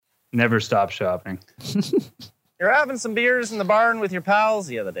Never stop shopping. You're having some beers in the barn with your pals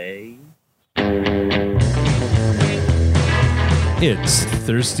the other day. It's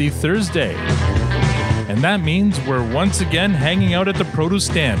Thirsty Thursday. And that means we're once again hanging out at the Produce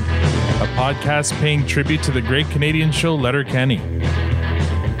Stand, a podcast paying tribute to the great Canadian show Letterkenny.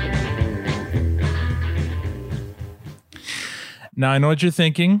 Now, I know what you're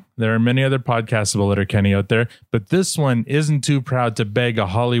thinking. There are many other podcasts about Letterkenny out there, but this one isn't too proud to beg a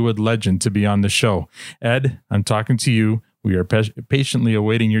Hollywood legend to be on the show. Ed, I'm talking to you. We are patiently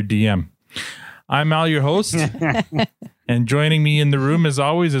awaiting your DM. I'm Al, your host. And joining me in the room, as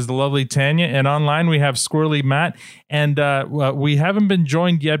always, is the lovely Tanya. And online, we have Squirrely Matt. And we haven't been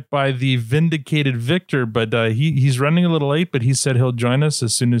joined yet by the vindicated Victor, but he's running a little late. But he said he'll join us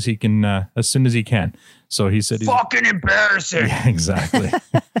as soon as he can. So he said, "Fucking embarrassing." Yeah, exactly.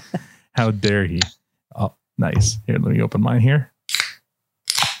 How dare he? Oh, nice. Here, let me open mine here.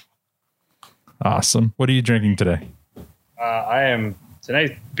 Awesome. What are you drinking today?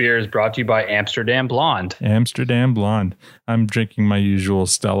 Tonight's beer is brought to you by Amsterdam Blonde. Amsterdam Blonde. I'm drinking my usual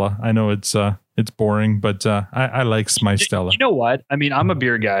Stella. I know it's boring, but I like my Stella. You know what? I mean, I'm a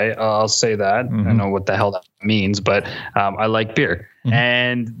beer guy. I'll say that. Mm-hmm. I know what the hell that means, but I like beer. Mm-hmm.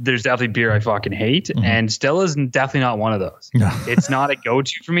 And there's definitely beer I fucking hate, mm-hmm. and Stella's definitely not one of those. No. It's not a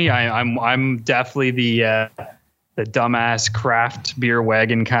go-to for me. I'm definitely the dumbass craft beer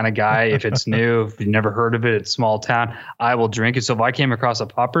wagon kind of guy. If it's new, if you've never heard of it, it's small town, I will drink it. So if I came across a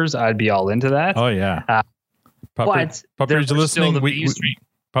Puppers, I'd be all into that. Oh yeah. Puppers, listening.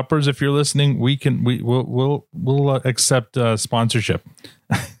 Puppers, if you're listening, we'll accept sponsorship.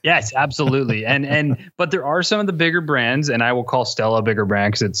 Yes, absolutely. But there are some of the bigger brands, and I will call Stella a bigger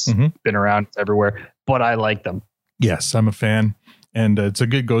brand because it's been around everywhere, but I like them. Yes, I'm a fan. And it's a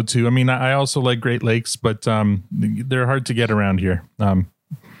good go-to. I mean, I also like Great Lakes, but they're hard to get around here.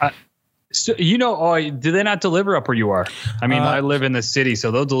 So, do they not deliver up where you are? I mean, I live in the city,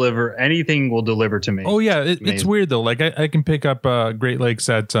 so they'll deliver. Anything will deliver to me. Oh yeah, it's weird though. Like I can pick up Great Lakes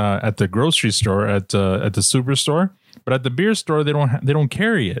at the grocery store at the superstore, but at the beer store they don't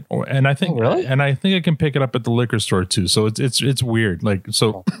carry it. And I think I think I can pick it up at the liquor store too. So it's weird. Like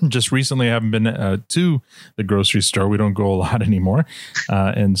just recently I haven't been to the grocery store. We don't go a lot anymore,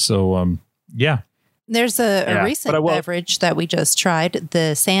 and so yeah. There's a recent beverage that we just tried,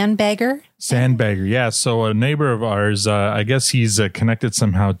 the Sandbagger. Sandbagger, yeah. So a neighbor of ours, I guess he's connected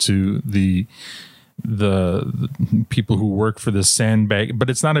somehow to the people who work for the Sandbag, but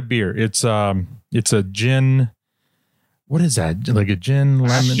it's not a beer. It's a gin. What is that? Like a gin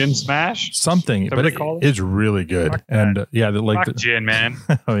lemon? Gin smash? Something. But it's really good. Fuck and the gin, man.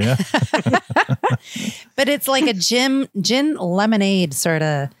 Oh yeah. But it's like a gin lemonade sort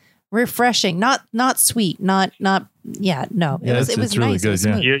of. Refreshing, not sweet, not yeah, no. It was really nice.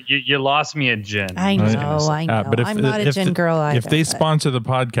 Good, yeah. You lost me at gin. I know. But I'm not a gin girl either. If they sponsor the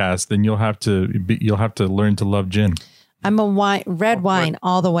podcast, then you'll have to learn to love gin. I'm a red wine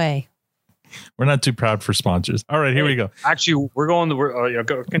all the way. We're not too proud for sponsors. All right, here we go. Actually, we're going to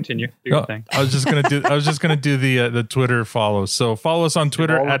go continue. Do your thing. I was just gonna do the Twitter follow. So follow us on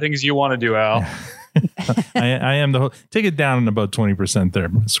Twitter. All the things you want to do, Al. I am the host. Take it down in about 20% there,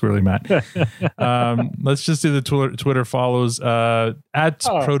 Squirrely Matt. Let's just do the Twitter follows at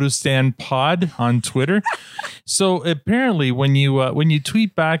Produce Stand Pod on Twitter. So apparently, when you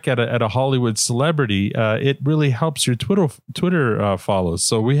tweet back at a Hollywood celebrity, it really helps your Twitter follows.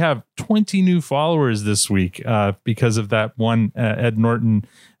 So we have 20 new followers this week because of that one Ed Norton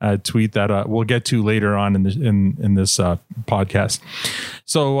tweet that we'll get to later on in this podcast.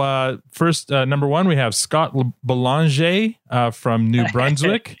 So first, number one, we have Scott Belanger from New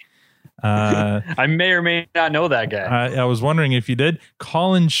Brunswick. I may or may not know that guy. I was wondering if you did.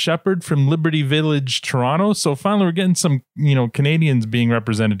 Colin Shepard from Liberty Village, Toronto. So finally, we're getting some Canadians being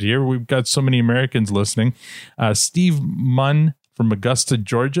represented here. We've got so many Americans listening. Steve Munn from Augusta,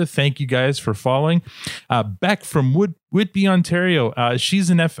 Georgia. Thank you guys for following. Beck from Whitby, Ontario. She's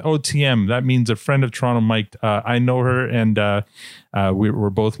an FOTM. That means a friend of Toronto Mike. I know her, and we're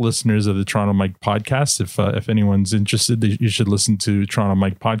both listeners of the Toronto Mike podcast. If anyone's interested, you should listen to Toronto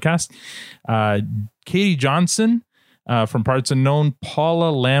Mike podcast. Katie Johnson from Parts Unknown.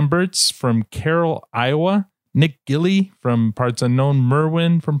 Paula Lamberts from Carroll, Iowa. Nick Gilly from Parts Unknown,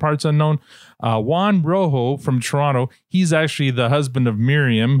 Merwin from Parts Unknown, Juan Rojo from Toronto. He's actually the husband of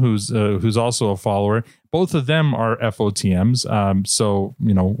Miriam, who's also a follower. Both of them are FOTMs. So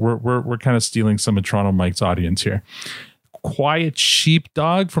we're kind of stealing some of Toronto Mike's audience here. Quiet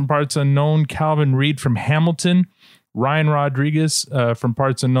Sheepdog from Parts Unknown, Calvin Reed from Hamilton, Ryan Rodriguez from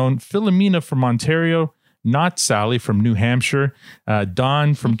Parts Unknown, Philomena from Ontario, Not Sally from New Hampshire.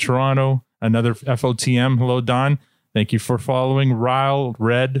 Don from Toronto, another FOTM. Hello, Don. Thank you for following. Ryle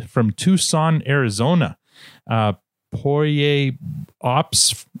Red from Tucson, Arizona. Poirier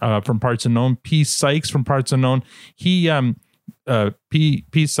Ops from Parts Unknown. P. Sykes from Parts Unknown. P.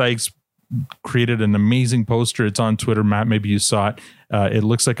 Sykes created an amazing poster. It's on Twitter, Matt. Maybe you saw it. It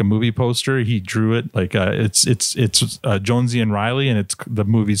looks like a movie poster. He drew it like it's Jonesy and Riley, and the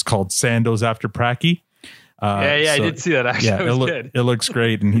movie's called Sandoz After Pracky. I did see that actually. Yeah, it was good. It looks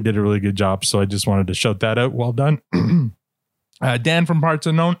great, and he did a really good job. So I just wanted to shout that out. Well done. Dan from Parts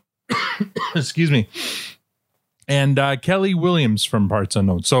Unknown. Excuse me. And Kelly Williams from Parts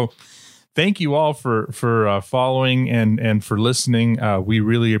Unknown. So thank you all for following and for listening. We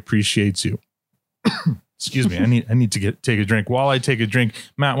really appreciate you. Excuse me. I need to take a drink. While I take a drink,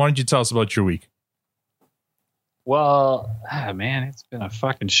 Matt, why don't you tell us about your week? Well, man, it's been a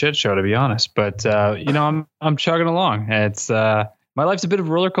fucking shit show, to be honest. But I'm chugging along. It's my life's a bit of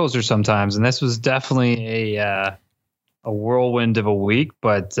a roller coaster sometimes, and this was definitely a whirlwind of a week.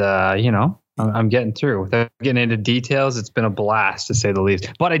 But I'm getting through. Without getting into details, it's been a blast, to say the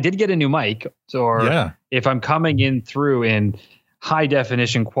least. But I did get a new mic, if I'm coming in through in high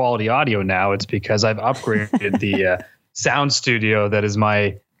definition quality audio now, it's because I've upgraded the sound studio that is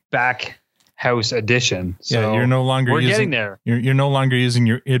my back house edition. So you're no longer getting there. You're no longer using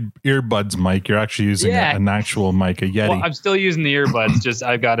your earbuds mic. You're actually using an actual mic, a Yeti. Well, I'm still using the earbuds. Just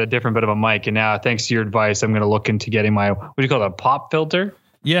I've got a different bit of a mic, and now thanks to your advice, I'm going to look into getting my what do you call it, a pop filter.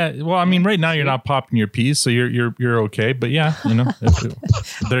 Yeah, well, I mean, right now you're not popping your peas, so you're okay. But yeah,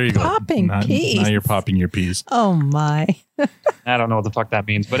 there you go. Popping peas. Now you're popping your peas. Oh my! I don't know what the fuck that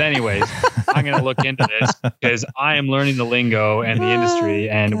means, but anyways, I'm going to look into this because I am learning the lingo and the industry,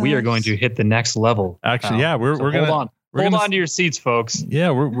 and we are going to hit the next level. Actually, we're going to. Hold on to your seats, folks.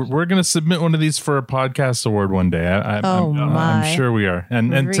 Yeah, we're going to submit one of these for a podcast award one day. I'm sure we are.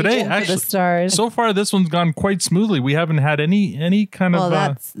 And today, actually, the stars. So far this one's gone quite smoothly. We haven't had any kind of.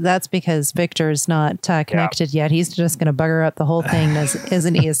 Well, that's because Victor's not connected yet. He's just going to bugger up the whole thing,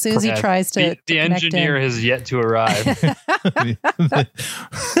 isn't he? As soon as he tries to, the engineer has yet to arrive.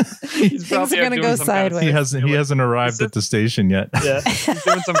 Things are going to go sideways. He hasn't arrived at the station yet. Yeah, he's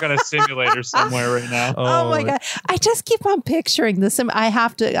doing some kind of simulator somewhere right now. Oh my god! I just keep on picturing this. I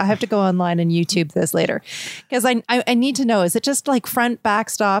have to go online and YouTube this later because I need to know. Is it just like front,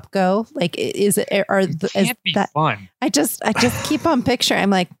 back, stop, go? Like is it? Fun. I just keep on picturing. I'm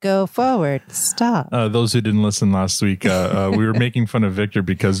like, go forward, stop. Those who didn't listen last week, we were making fun of Victor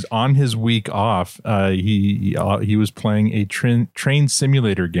because on his week off, he was playing a train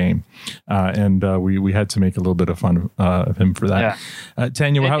simulator game, and we had to make a little bit of fun of him for that. Yeah.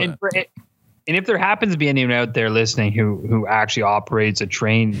 Tanya, and if there happens to be anyone out there listening who actually operates a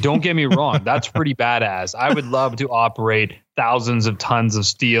train, don't get me wrong, that's pretty badass. I would love to operate thousands of tons of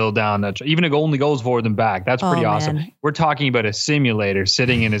steel down that, even if it only goes forward and back. That's pretty awesome. Man. We're talking about a simulator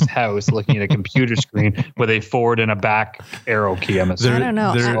sitting in his house looking at a computer screen with a forward and a back arrow key. I don't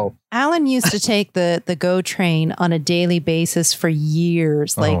know. Alan used to take the GO train on a daily basis for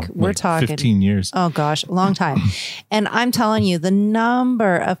years. We're talking 15 years. Oh gosh, a long time. And I'm telling you, the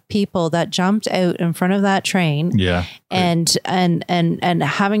number of people that jumped out in front of that train, and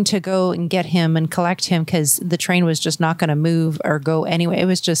having to go and get him and collect him because the train was just not going to move or go anyway. It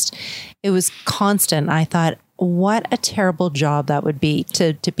was constant. I thought, what a terrible job that would be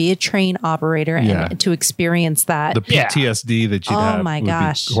to be a train operator and to experience that. The PTSD that you'd have. Oh my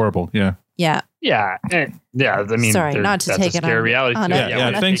gosh. Horrible. Yeah. Yeah. Yeah. Yeah. I mean, sorry, not to take it on reality.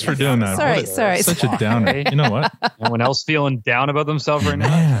 Yeah. Thanks for doing that. Sorry. Such a downer. You know what? Anyone else feeling down about themselves right now?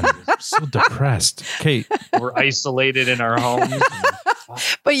 Man, so depressed. Kate. We're isolated in our homes.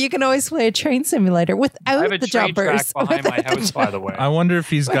 But you can always play a train simulator without the jumpers. Track behind my house, by the way. I wonder if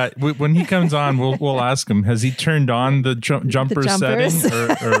he's got. When he comes on, we'll ask him. Has he turned on the jumper setting,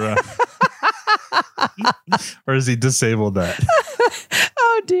 or has he disabled that?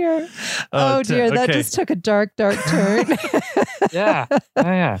 Oh dear! That just took a dark turn. Yeah.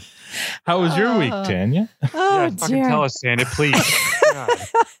 How was your week, Tanya? Oh dear! Fucking tell us, Tanya, please.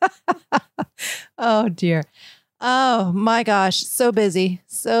 Oh dear. Oh my gosh, so busy.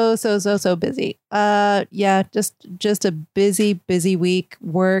 So busy. Just a busy week.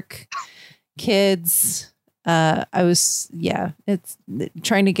 Work, kids. It's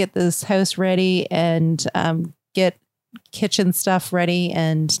trying to get this house ready and get kitchen stuff ready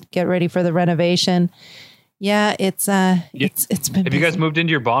and get ready for the renovation. Yeah, it's been Have busy. you guys moved into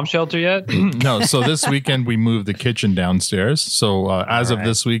your bomb shelter yet? No, so this weekend we moved the kitchen downstairs. So as of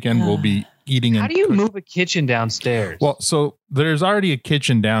this weekend, we'll be eating. How do you move a kitchen downstairs? Well, so there's already a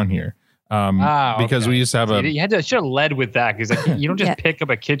kitchen down here. Because we used to have you should have led with that, because like, you don't just pick up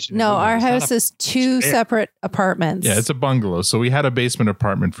a kitchen. No, our house is 2 separate apartments. Yeah, it's a bungalow. So we had a basement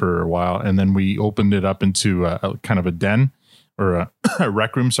apartment for a while, and then we opened it up into a kind of a den or a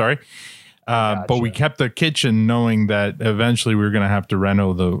rec room. Sorry. Gotcha. But we kept the kitchen, knowing that eventually we were going to have to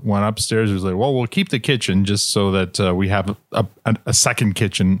reno the one upstairs. It was like, well, we'll keep the kitchen just so that we have a second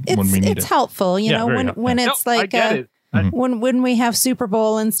kitchen when we need it. It's helpful, you know, when it's like. I get it. When we have Super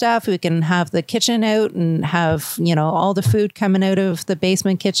Bowl and stuff, we can have the kitchen out and have, you know, all the food coming out of the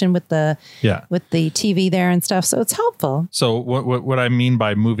basement kitchen with the TV there and stuff. So it's helpful. So what I mean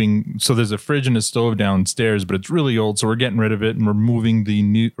by moving, so there's a fridge and a stove downstairs, but it's really old. So we're getting rid of it, and we're moving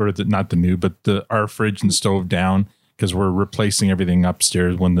our fridge and stove down, because we're replacing everything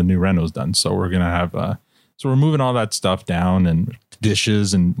upstairs when the new reno's done. So we're going to have, so we're moving all that stuff down, and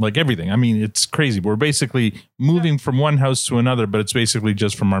dishes and like everything. I mean, it's crazy. We're basically moving from one house to another, but it's basically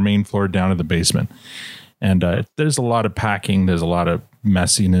just from our main floor down to the basement. And there's a lot of packing. There's a lot of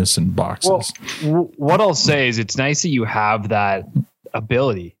messiness and boxes. Well, what I'll say is it's nice that you have that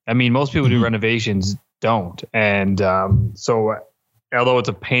ability. I mean, most people do renovations don't. And so although it's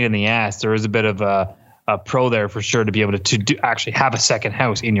a pain in the ass, there is a bit of a pro there for sure to be able to actually have a second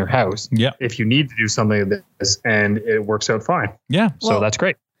house in your house. Yeah. If you need to do something like this, and it works out fine. Yeah. So that's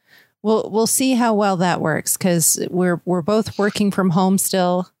great. We'll see how well that works, because we're both working from home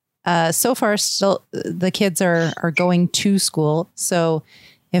still. So far, still the kids are going to school. So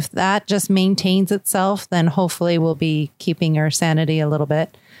if that just maintains itself, then hopefully we'll be keeping our sanity a little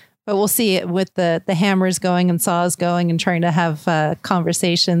bit. But we'll see it with the hammers going and saws going and trying to have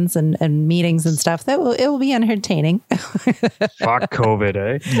conversations and meetings and stuff. It will be entertaining. Fuck COVID,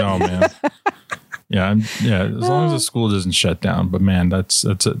 eh? No, man. Yeah. As long as the school doesn't shut down. But man, that's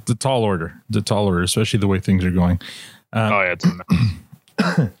a tall order. It's a tall order, especially the way things are going.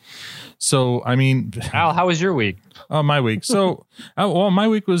 So, I mean, Al, how was your week? Oh, my week. So, my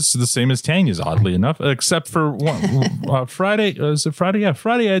week was the same as Tanya's, oddly enough, except for Friday. Was it Friday? Yeah,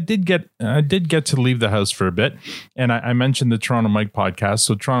 Friday. I did get to leave the house for a bit, and I mentioned the Toronto Mike podcast.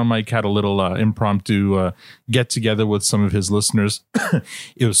 So, Toronto Mike had a little impromptu get together with some of his listeners.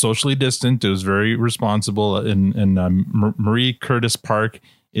 It was socially distant. It was very responsible in Marie Curtis Park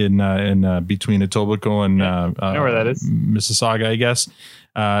in between Etobicoke and I know where that is. Mississauga, I guess.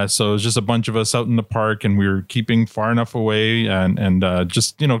 So it was just a bunch of us out in the park, and we were keeping far enough away and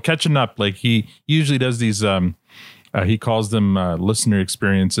just, you know, catching up. Like he usually does these, he calls them listener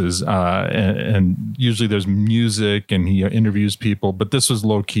experiences, and usually there's music and he interviews people, but this was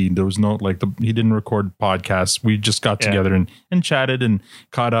low key. There was no, he didn't record podcasts. We just got together and chatted and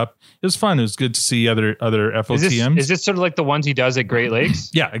caught up. It was fun. It was good to see other FOTMs. Is this sort of like the ones he does at Great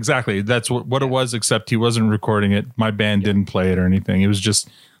Lakes? Yeah, exactly. That's what it was, except he wasn't recording it. My band didn't play it or anything. It was just,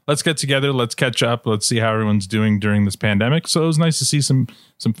 let's get together, let's catch up, let's see how everyone's doing during this pandemic. So it was nice to see some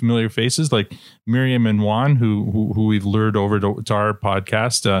familiar faces like Miriam and Juan, who we've lured over to our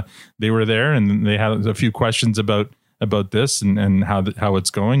podcast. They were there, and they had a few questions about this and how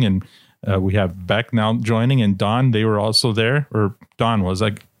it's going. And we have Beck now joining, and Don. They were also there, or Don was,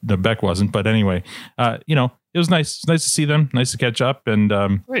 like, the Beck wasn't, but anyway, you know, it was nice. It's nice to see them, nice to catch up, and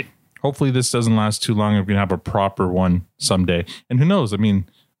great. Hopefully this doesn't last too long. We're gonna have a proper one someday, and who knows? I mean,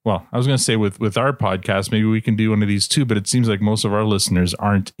 well, I was going to say with our podcast, maybe we can do one of these too, but it seems like most of our listeners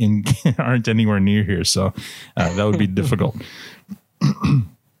aren't anywhere near here. So that would be difficult.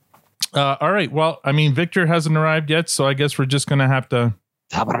 All right. Well, I mean, Victor hasn't arrived yet, so I guess we're just going to have to.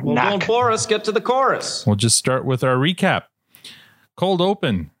 Well, don't bore us. Get to the chorus. We'll just start with our recap. Cold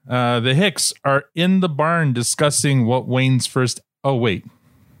open. The Hicks are in the barn discussing what Wayne's first. Oh, wait.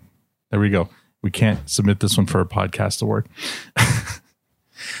 There we go. We can't submit this one for a podcast award.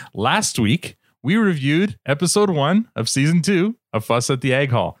 Last week, we reviewed episode 1 of season 2 of Fuss at the Egg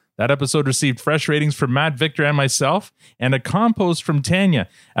Hall. That episode received fresh ratings from Matt, Victor, and myself, and a compost from Tanya.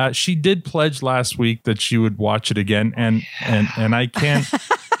 She did pledge last week that she would watch it again, and I can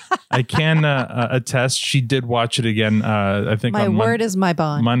attest she did watch it again. I think my word is my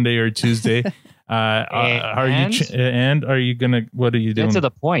bond. Monday or Tuesday. Are you gonna? What are you doing? Get to the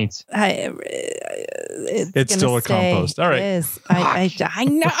point. It's still a compost. All right. It is. I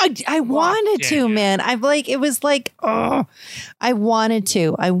know. I wanted to, man. I'm like, it was like, oh, I wanted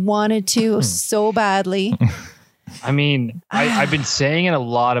to so badly. I mean, I've been saying in a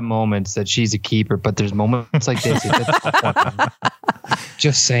lot of moments that she's a keeper, but there's moments like this. It's a tough one.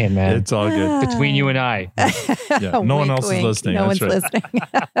 Just saying, man. It's all good. Between you and I. Yeah, no one else is listening. No one's listening.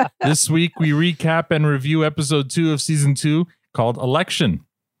 This week, we recap and review episode 2 of season 2 called Election.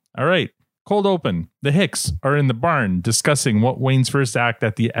 All right. Cold open. The Hicks are in the barn discussing what Wayne's first act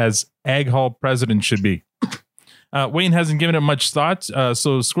as Ag Hall president should be. Wayne hasn't given it much thought, so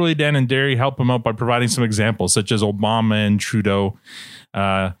Squirrely Dan and Derry help him out by providing some examples, such as Obama and Trudeau.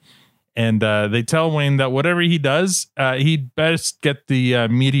 And they tell Wayne that whatever he does, he'd best get the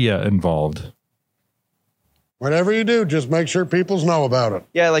media involved. Whatever you do, just make sure people know about it.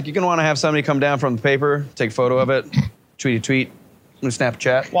 Yeah, like you're going to want to have somebody come down from the paper, take a photo of it, tweet a tweet,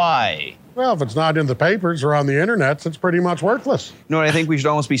 Snapchat. Why? Well, if it's not in the papers or on the internet, it's pretty much worthless. You know what? I think we should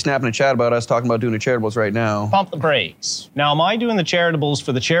almost be snapping a chat about us talking about doing the charitables right now. Pump the brakes. Now, am I doing the charitables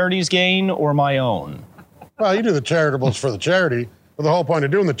for the charity's gain or my own? Well, you do the charitables for the charity, but the whole point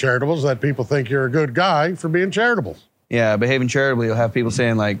of doing the charitables is that people think you're a good guy for being charitables. Yeah, behaving charitably, you'll have people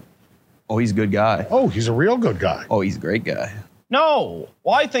saying like, oh, he's a good guy. Oh, he's a real good guy. Oh, he's a great guy. No.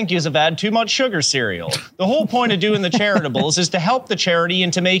 Well, I think you've had too much sugar cereal. The whole point of doing the charitables is to help the charity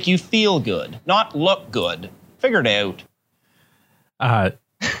and to make you feel good, not look good. Figure it out.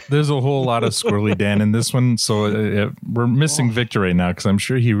 There's a whole lot of Squirrely Dan in this one, so we're missing Victor right now because I'm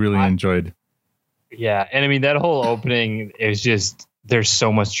sure he really enjoyed. Yeah, and I mean that whole opening is just there's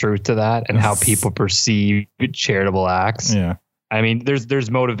so much truth to that and how people perceive charitable acts. Yeah, I mean there's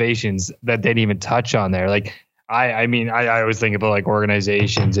motivations that they didn't even touch on there. Like I mean I always think about like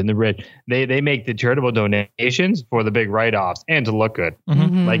organizations and the rich. They make the charitable donations for the big write-offs and to look good.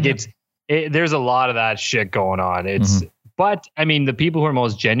 Mm-hmm. Like there's a lot of that shit going on. But I mean the people who are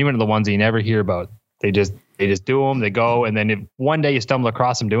most genuine are the ones that you never hear about. They just do them. They go, and then if one day you stumble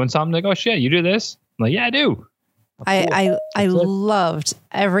across them doing something, they go, "Shit, you do this?" I'm like, "Yeah, I do." I loved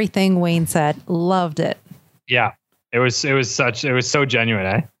everything Wayne said. Loved it. Yeah, it was so genuine,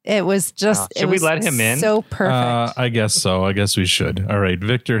 eh? It was just. Should we let him in? So perfect. I guess so. I guess we should. All right,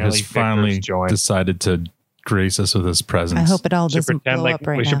 Victor has finally decided to grace us with his presence. I hope it all doesn't blow up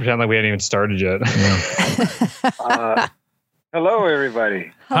right now. We should pretend like we hadn't even started yet. Yeah. Hello,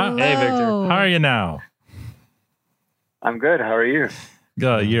 everybody. Hello. Hey, Victor. How are you now? I'm good. How are you?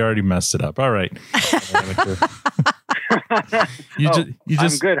 You already messed it up. All right. I'm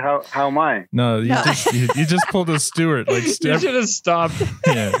good. How am I? No, you just pulled a Stuart. Like You should have stopped.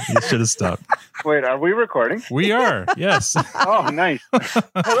 Yeah, you should have stopped. Wait, are we recording? We are. Yes. Oh, nice.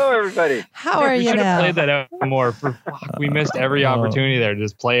 Hello, everybody. How are you now? Play that out more. We missed every opportunity there.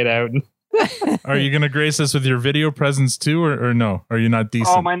 Just play it out. Are you going to grace us with your video presence too, or no? Are you not decent?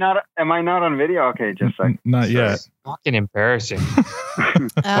 Oh, am I not on video? Okay, just like not yet. It's fucking embarrassing.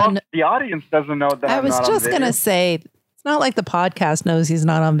 Well, the audience doesn't know that. I was just going to say, it's not like the podcast knows he's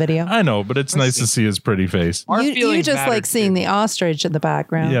not on video. I know, but it's nice to see his pretty face. You just like seeing the ostrich in the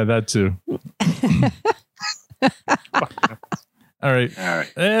background. Yeah, that too. All right.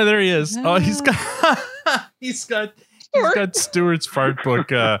 Yeah, there he is. Oh, he's got Stuart's fart book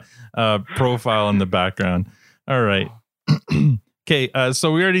profile in the background. All right. Okay,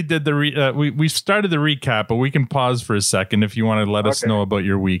 so we already did we started the recap, but we can pause for a second if you want to let us know about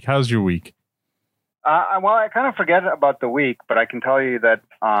your week. How's your week? Well, I kind of forget about the week, but I can tell you that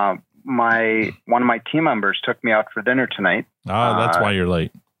one of my team members took me out for dinner tonight. That's why you're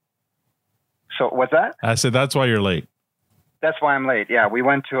late. So what's that? I said that's why you're late. That's why I'm late. Yeah, we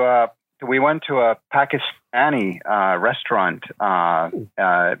went to a Pakistani restaurant, and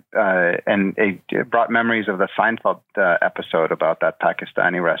it brought memories of the Seinfeld episode about that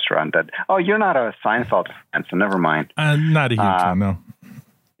Pakistani restaurant. You're not a Seinfeld fan, so never mind. Not a huge fan, no.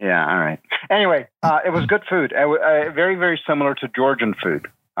 Yeah, all right. Anyway, it was good food. Very, very similar to Georgian food.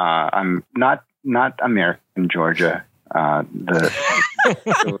 I'm not American Georgia. To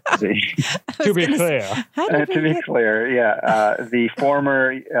be clear, the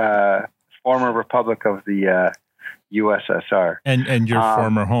former republic of the USSR, and your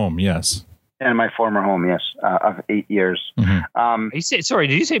former home, yes, and my former home, yes, of 8 years. Mm-hmm.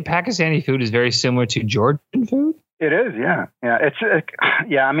 Did you say Pakistani food is very similar to Georgian food? It is, yeah.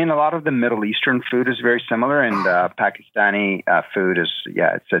 I mean, a lot of the Middle Eastern food is very similar, and Pakistani food is,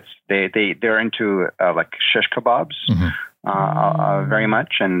 they're into like shish kebabs, very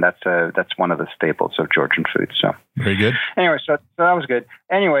much, and that's one of the staples of Georgian food. So very good. Anyway, so that was good.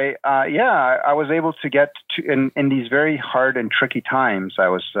 Anyway, I was able to get to in these very hard and tricky times. I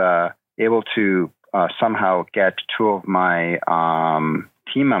was able to somehow get two of my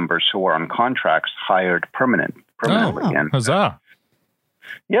team members who were on contracts hired permanently again. Huzzah!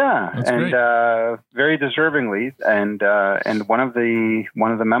 Yeah, that's and very deservingly, and one of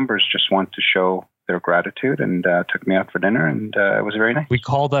the members just wanted to show their gratitude and took me out for dinner, and it was very nice. We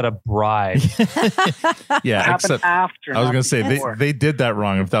call that a bribe. Yeah, except after. I was going to say they did that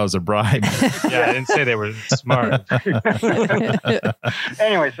wrong if that was a bribe. Yeah, I didn't say they were smart.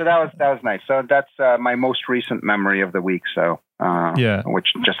 Anyway, so that was nice. So that's my most recent memory of the week. So which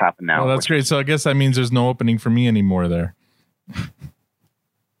just happened now. Well, that's great. So I guess that means there's no opening for me anymore there.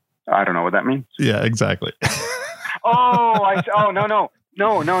 I don't know what that means. Yeah, exactly.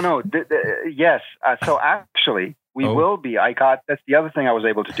 No. Yes. So actually, we will be. That's the other thing I was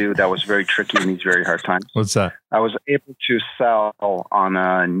able to do that was very tricky in these very hard times. What's that? I was able to sell on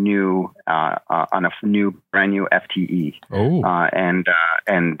a new brand new FTE. Oh. And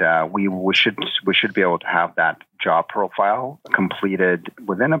we should be able to have that job profile completed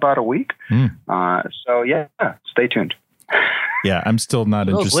within about a week. So yeah, stay tuned. Yeah, I'm still not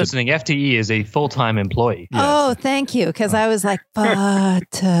For those interested. listening, FTE is a full-time employee. Yes. Oh, thank you. Because I was like, but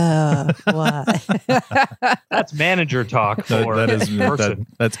what? That's manager talk for that's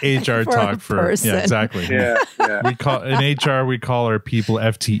HR For talk a for person. yeah, exactly. Yeah. We call in HR we call our people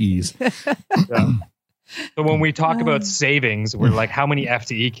FTEs. So when we talk about savings, we're like, how many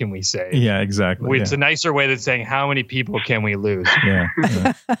FTE can we save? Yeah, exactly. It's a nicer way than saying how many people can we lose. Yeah.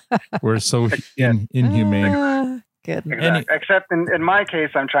 We're so inhumane. Good. Exactly. Except in my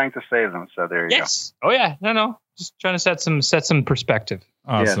case, I'm trying to save them. So there you go. Oh yeah. No. Just trying to set some perspective.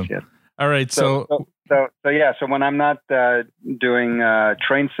 Awesome. Yes. All right. So when I'm not doing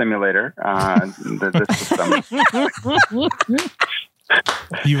Train Simulator, this system.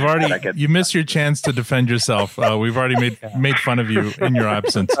 You missed your chance to defend yourself. We've already made fun of you in your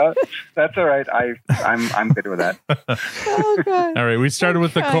absence. That's all right. I'm good with that. Oh, God. All right, we started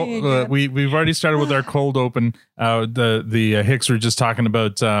with the cold. We've already started with our cold open. The Hicks were just talking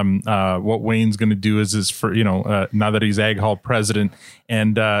about what Wayne's going to do is for now that he's Ag Hall president,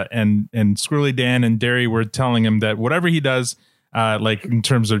 and Squirrely Dan and Derry were telling him that whatever he does, like in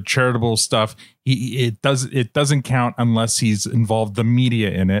terms of charitable stuff, it doesn't count unless he's involved the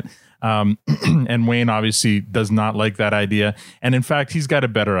media in it. And Wayne obviously does not like that idea, and in fact, he's got a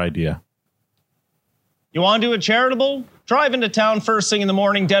better idea. You want to do a charitable? Drive into town first thing in the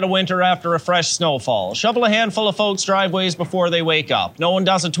morning, dead of winter after a fresh snowfall. Shovel a handful of folks' driveways before they wake up. No one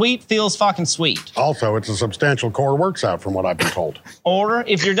does a tweet, feels fucking sweet. Also, it's a substantial core works out from what I've been told. Or,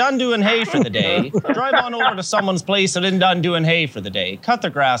 if you're done doing hay for the day, drive on over to someone's place that isn't done doing hay for the day. Cut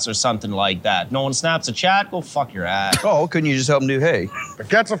their grass or something like that. No one snaps a chat, go fuck your ass. Oh, couldn't you just help them do hay? It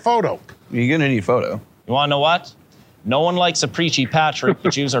gets a photo. You're going to need a photo. You want to know what? No one likes a preachy Patrick,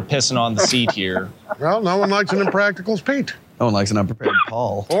 but Jews are pissing on the seat here. Well, no one likes an impractical Pete. No one likes an unprepared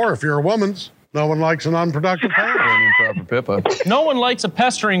Paul. Or if you're a woman's, no one likes an unproductive Pam. Or an improper Pippa. No one likes a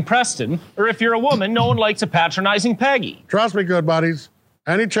pestering Preston, or if you're a woman, no one likes a patronizing Peggy. Trust me, good buddies.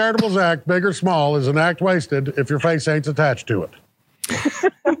 Any charitable act, big or small, is an act wasted if your face ain't attached to it.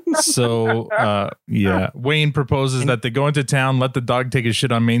 So, Wayne proposes that they go into town, let the dog take a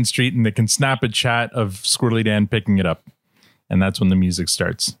shit on Main Street, and they can snap a chat of Squirrely Dan picking it up. And that's when the music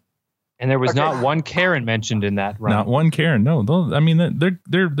starts. And there was not one Karen mentioned in that round. Not one Karen. No, I mean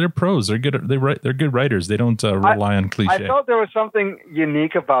they're pros. They're good. They're good writers. They don't rely on cliche. I felt there was something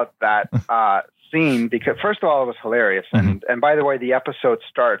unique about that scene because first of all, it was hilarious, and by the way, the episode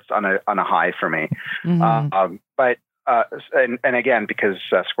starts on a high for me. But again, because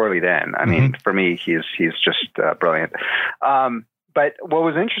Squirrely Dan, I mean, for me, he's just brilliant. But what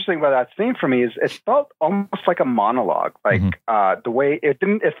was interesting about that scene for me is it felt almost like a monologue, like the way it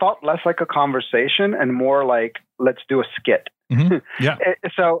felt less like a conversation and more like, let's do a skit. Yeah.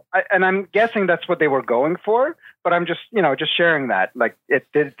 So, I'm guessing that's what they were going for, but I'm just sharing that. Like it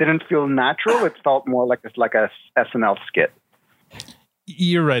didn't feel natural. It felt more like a SNL skit.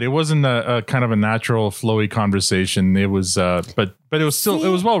 You're right. It wasn't a kind of a natural, flowy conversation. It was, but it was still, it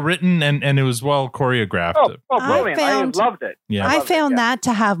was well written and it was well choreographed. Oh, brilliant! I loved it. Yeah, I found that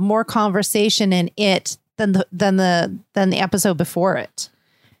to have more conversation in it than the episode before it.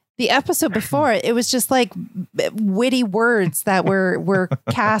 The episode before it, it was just like witty words that were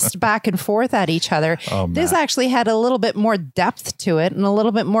cast back and forth at each other. Oh, this actually had a little bit more depth to it and a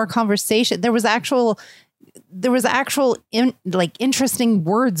little bit more conversation. There was interesting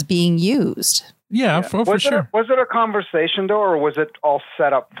words being used. Yeah, for sure. Was it a conversation though, or was it all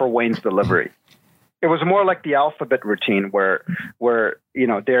set up for Wayne's delivery? It was more like the alphabet routine where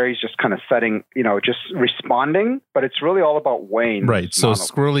Derry's just kind of setting, just responding, but it's really all about Wayne. Right. So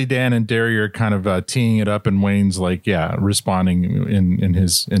Squirrely Dan and Derry are kind of teeing it up, and Wayne's like, responding in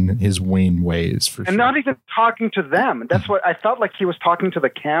his Wayne ways for sure. And not even talking to them. That's what I felt like he was talking to the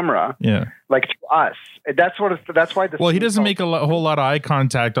camera. Yeah. Like to us. That's why. Well, he doesn't make a whole lot of eye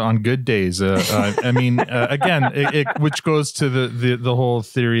contact on good days. Again, which goes to the whole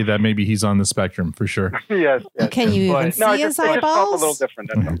theory that maybe he's on the spectrum for sure. Yes. Can you even see his eyeballs? It just felt a little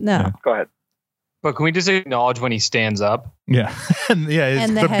different. No. Go ahead. But can we just acknowledge when he stands up? Yeah. It's and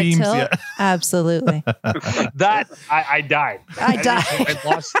the head beams. tilt? Yeah. Absolutely. That I died.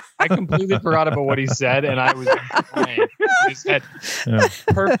 I completely forgot about what he said, and I was playing. He said,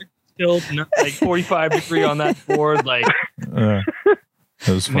 perfect tilt, like 45 degree on that board. Like, that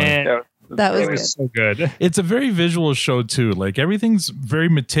was fun. Man, that was so good. It's a very visual show too. Like everything's very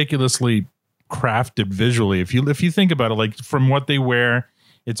meticulously crafted visually. If you think about it, like from what they wear,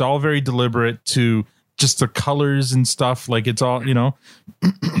 it's all very deliberate to just the colors and stuff. Like it's all,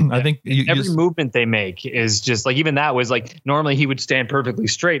 I think every movement they make is just like, even that was like, normally he would stand perfectly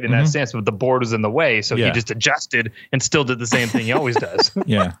straight in that stance, but the board was in the way. So he just adjusted and still did the same thing he always does.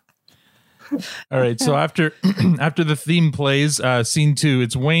 Yeah. All right. So after the theme plays, scene 2,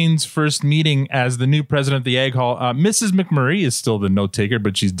 it's Wayne's first meeting as the new president of the Ag Hall. Mrs. McMurray is still the note taker,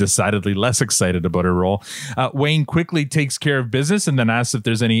 but she's decidedly less excited about her role. Wayne quickly takes care of business and then asks if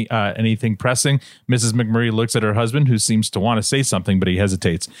there's anything pressing. Mrs. McMurray looks at her husband, who seems to want to say something, but he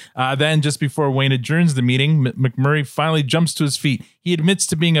hesitates. Then just before Wayne adjourns the meeting, McMurray finally jumps to his feet. He admits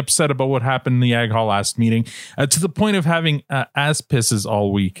to being upset about what happened in the Ag Hall last meeting, to the point of having ass pisses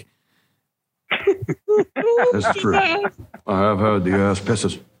all week. That's true. I have had the ass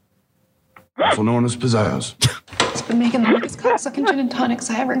pisses, also known as pizzazz. It's been making the biggest cocksucking gin and tonics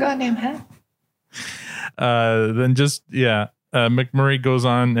I ever goddamn had. Then McMurray goes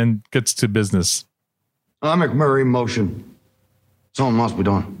on and gets to business. McMurray motion. Something must be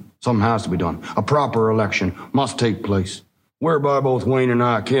done. Something has to be done. A proper election must take place, whereby both Wayne and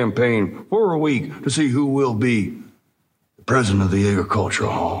I campaign for a week to see who will be the president of the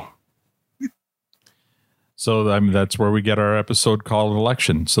Agricultural Hall. So that's where we get our episode called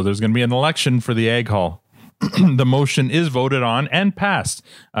Election. So there's going to be an election for the Ag Hall. The motion is voted on and passed.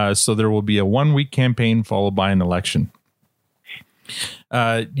 So there will be a 1-week campaign followed by an election.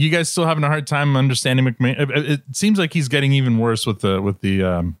 You guys still having a hard time understanding McMurray? It seems like he's getting even worse with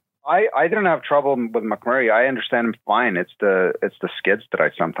the. I didn't have trouble with McMurray. I understand him fine. It's the skids that I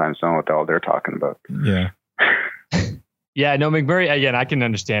sometimes don't know what the hell they're talking about. Yeah. Yeah, no, McMurray, again, I can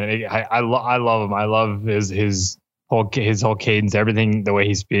understand it. I love him. I love his whole cadence, everything, the way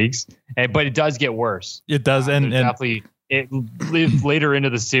he speaks. But it does get worse. It does. And definitely later into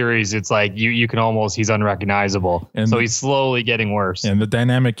the series, it's like you can almost, he's unrecognizable. And so he's slowly getting worse. And the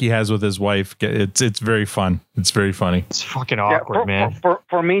dynamic he has with his wife, it's very fun. It's very funny. It's fucking awkward, man.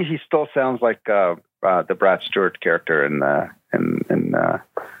 For me, he still sounds like the Brad Stewart character in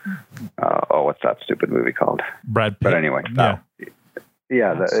what's that stupid movie called? Brad Pitt. But anyway, that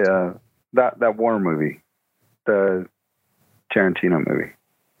war movie, the Tarantino movie.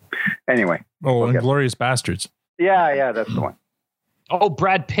 Anyway. Inglourious Bastards. Yeah, that's the one. Oh,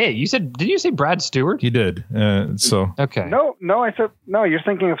 Brad Pitt. Did you say Brad Stewart? You did. Okay. No, I said no. You're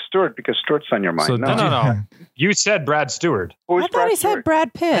thinking of Stewart because Stewart's on your mind. So no. You said Brad Stewart. I thought he said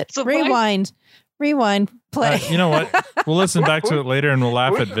Brad Pitt. Rewind. Play. You know what? We'll listen back to it later and we'll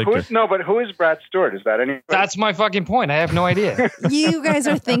laugh at Victor. But who is Brad Stewart? Is that anybody? That's my fucking point. I have no idea. You guys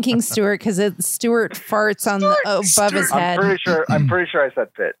are thinking Stewart because Stewart farts above his head. I'm pretty sure I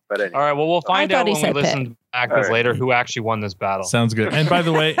said Pitt. But anyway. All right. Well, we'll find out when we listen back later who actually won this battle. Sounds good. And by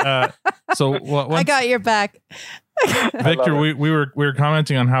the way, I got your back. Victor, we were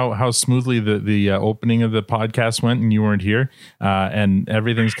commenting on how smoothly the opening of the podcast went, and you weren't here, and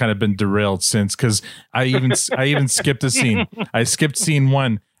everything's kind of been derailed since. Because I even skipped a scene. I skipped scene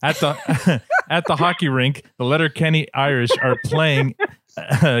 1 at the hockey rink. The Letterkenny Irish are playing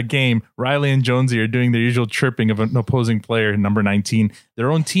a game. Riley and Jonesy are doing their usual chirping of an opposing player, number 19.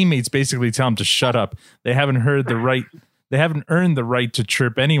 Their own teammates basically tell them to shut up. They haven't earned the right to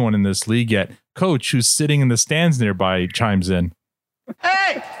chirp anyone in this league yet. Coach, who's sitting in the stands nearby, chimes in.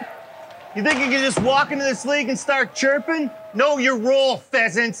 Hey! You think you can just walk into this league and start chirping? Know your role,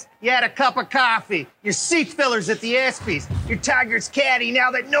 pheasants. You had a cup of coffee. Your seat fillers at the ESPYs. Your Tiger's caddy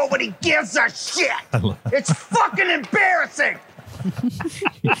now that nobody gives a shit. It's fucking embarrassing.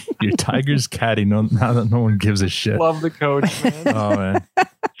 Your Tiger's caddy, now that no one gives a shit. Love the coach, man. Oh, man.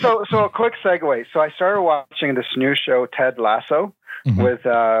 So a quick segue. So I started watching this new show, Ted Lasso. with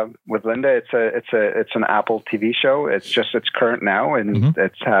Linda. It's an Apple TV show. It's current now, and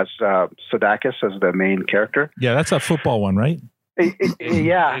it has Sudeikis as the main character. Yeah, that's a football one, right?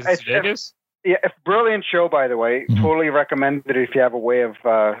 It's Vegas. Yeah, brilliant show, by the way. Totally recommend it if you have a way of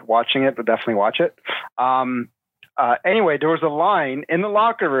watching it, but definitely watch it. Anyway, there was a line in the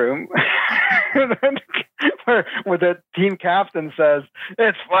locker room where the team captain says,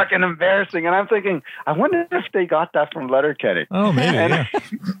 "It's fucking embarrassing." And I'm thinking, I wonder if they got that from Letterkenny. Oh, maybe, yeah.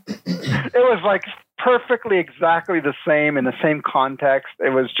 It was like perfectly exactly the same in the same context. It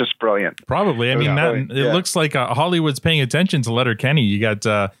was just brilliant. Probably. I mean, it looks like Hollywood's paying attention to Letterkenny. You got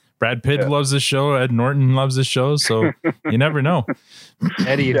Brad Pitt loves this show. Ed Norton loves this show. So you never know.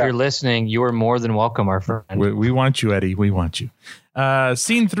 Eddie, if you're listening, you are more than welcome, our friend. We want you, Eddie. We want you.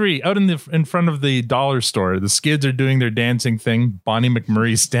 Scene 3, out in front of the dollar store. The Skids are doing their dancing thing. Bonnie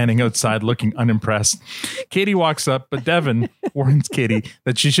McMurray's standing outside looking unimpressed. Katie walks up, but Devin warns Katie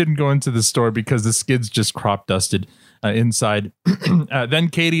that she shouldn't go into the store because the Skids just crop dusted inside. Then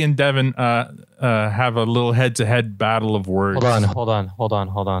Katie and Devin have a little head-to-head battle of words. Hold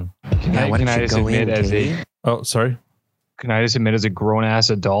on. Can I just admit as a grown-ass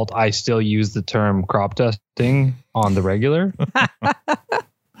adult, I still use the term crop dusting on the regular.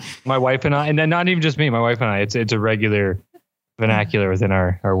 My wife and I, and then not even just me, my wife and I, it's a regular vernacular within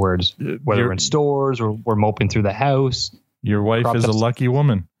our words, whether we're in stores or we're moping through the house. Your wife is a lucky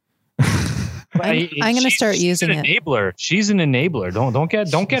woman. I'm going to start using it. Enabler. She's an enabler.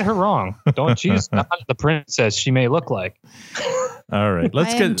 Don't get her wrong. She's not the princess she may look like. All right,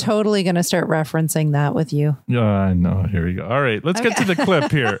 I'm totally going to start referencing that with you. I know. Here we go. All right, let's get to the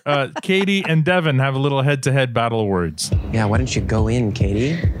clip here. Katie and Devin have a little head-to-head battle of words. Yeah, why don't you go in,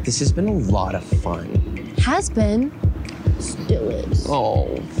 Katie? This has been a lot of fun. Has been. Still is.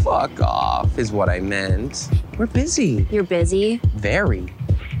 Oh, fuck off is what I meant. We're busy. You're busy? Very.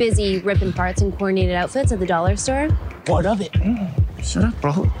 Busy ripping farts in coordinated outfits at the dollar store? What of it? Shut up,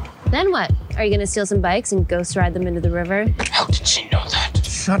 bro. Then what? Are you going to steal some bikes and ghost ride them into the river? How did she know that?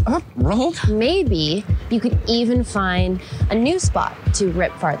 Shut up, bro. Maybe you could even find a new spot to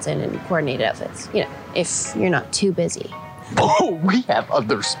rip farts in coordinated outfits. You know, if you're not too busy. Oh, we have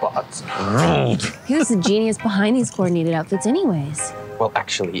other spots. Who's the genius behind these coordinated outfits anyways? Well,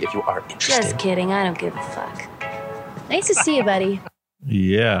 actually, if you are interested. Just kidding. I don't give a fuck. Nice to see you, buddy.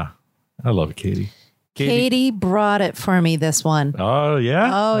 Yeah. I love it, Katie. Katie brought it for me, this one. Oh, yeah?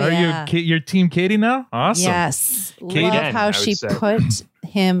 Oh, yeah. Are you your team Katie now? Awesome. Yes. Katie, love how she put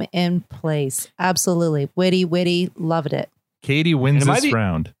him in place. Absolutely. Witty. Loved it. Katie wins this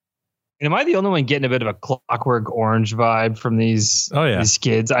round. And am I the only one getting a bit of a Clockwork Orange vibe from these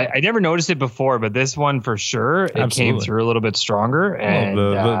kids? I never noticed it before, but this one for sure, it came through a little bit stronger. And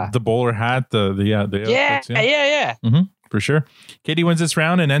the bowler hat, the outfits, yeah. Mm-hmm. For sure. Katie wins this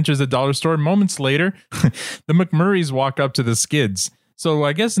round and enters the dollar store. Moments later, the McMurrays walk up to the Skids. So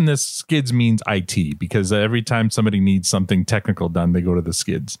I guess in this, Skids means IT, because every time somebody needs something technical done, they go to the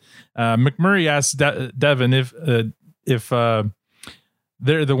Skids. McMurray asks Devin if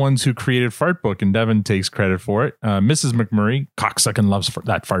they're the ones who created Fart Book, and Devin takes credit for it. Mrs. McMurray, cocksucking, loves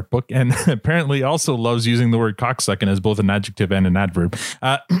that Fart Book, and apparently also loves using the word cocksucking as both an adjective and an adverb.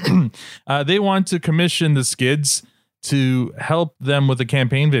 They want to commission the Skids to help them with a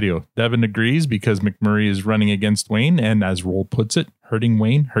campaign video. Devin agrees because McMurray is running against Wayne, and as Roll puts it, hurting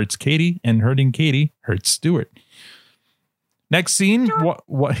Wayne hurts Katie, and hurting Katie hurts Stewart. Next scene,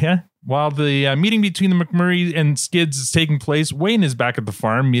 while the meeting between the McMurray and Skids is taking place, Wayne is back at the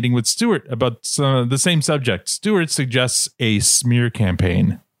farm meeting with Stewart about the same subject. Stewart suggests a smear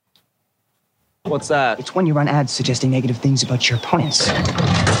campaign. What's that? It's when you run ads suggesting negative things about your opponents.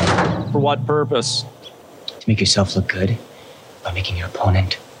 For what purpose? To make yourself look good by making your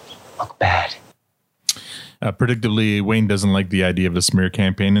opponent look bad. Predictably, Wayne doesn't like the idea of a smear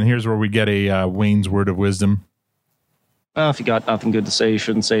campaign, and here's where we get a Wayne's word of wisdom. Well, if you got nothing good to say, you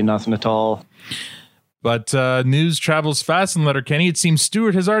shouldn't say nothing at all. But news travels fast in Letterkenny. It seems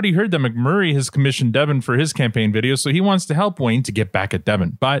Stewart has already heard that McMurray has commissioned Devin for his campaign video, so he wants to help Wayne to get back at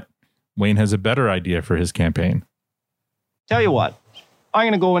Devin. But Wayne has a better idea for his campaign. Tell you what, I'm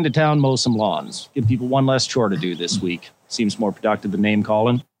going to go into town, mow some lawns. Give people one less chore to do this week. Seems more productive than name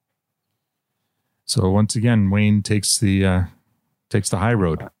calling. So once again, Wayne takes the high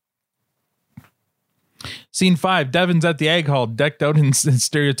road. Scene 5, Devin's at the Ag Hall, decked out in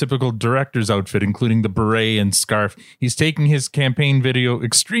stereotypical director's outfit, including the beret and scarf. He's taking his campaign video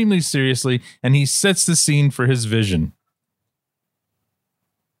extremely seriously, and he sets the scene for his vision.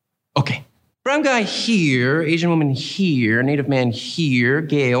 Okay. Brown guy here, Asian woman here, Native man here,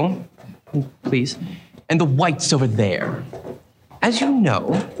 Gail, please. And the whites over there. As you know,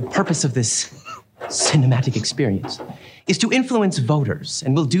 the purpose of this cinematic experience is to influence voters,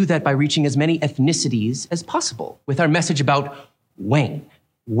 and we'll do that by reaching as many ethnicities as possible with our message about Wayne,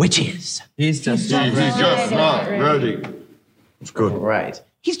 which is... He's just not ready. It's good. Right.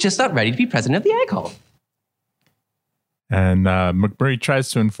 He's just not ready to be president of the Ag Hall. And McMurray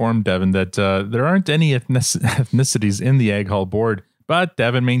tries to inform Devin that there aren't any ethnicities in the Ag Hall board, but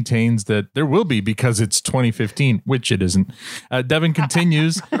Devin maintains that there will be because it's 2015, which it isn't. Devin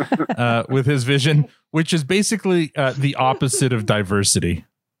continues with his vision, which is basically the opposite of diversity.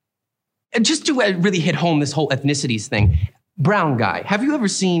 And just to really hit home this whole ethnicities thing, brown guy, have you ever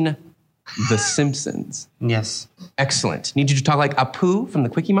seen The Simpsons? Yes. Excellent. Need you to talk like Apu from the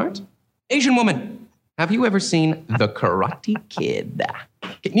Quickie Mart? Asian woman, have you ever seen The Karate Kid?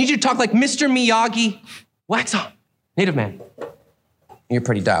 Need you to talk like Mr. Miyagi? Wax on. Native man. You're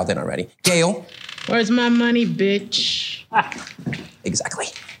pretty dialed in already. Gail. Where's my money, bitch? Exactly.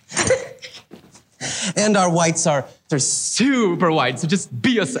 And our whites they're super white, so just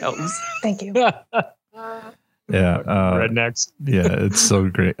be yourselves. Thank you. Yeah. Rednecks. Yeah, it's so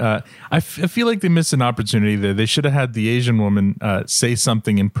great. I feel like they missed an opportunity there. They should have had the Asian woman say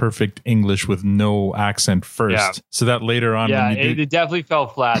something in perfect English with no accent first, so that later on. Yeah, it definitely fell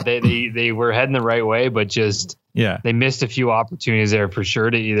flat. They were heading the right way, but just they missed a few opportunities there for sure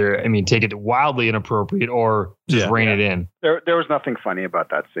to either, take it wildly inappropriate or just rein it in. There was nothing funny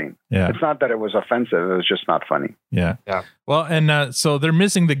about that scene. Yeah. It's not that it was offensive. It was just not funny. Yeah. Well, and so they're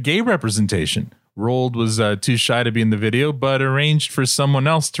missing the gay representation. Rold was too shy to be in the video, but arranged for someone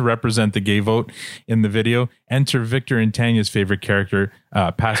else to represent the gay vote in the video. Enter Victor and Tanya's favorite character,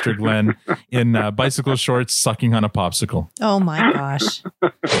 Pastor Glenn, in bicycle shorts, sucking on a popsicle. Oh my gosh.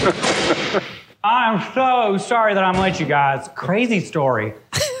 I'm so sorry that I'm late, you guys. Crazy story.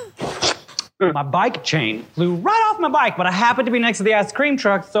 My bike chain flew right off my bike, but I happened to be next to the ice cream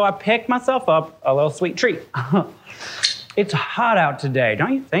truck, so I picked myself up a little sweet treat. It's hot out today,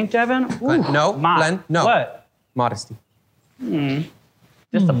 don't you think, Devin? Ooh, Glenn, no. What? Modesty.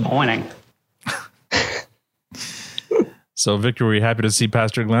 Disappointing. So, Victor, were you happy to see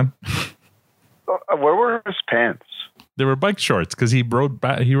Pastor Glenn? Where were his pants? They were bike shorts because he rode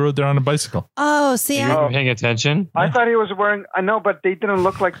there on a bicycle. Oh, see, you weren't paying attention. I thought he was wearing. I know, but they didn't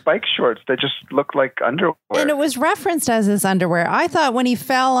look like bike shorts. They just looked like underwear. And it was referenced as his underwear. I thought when he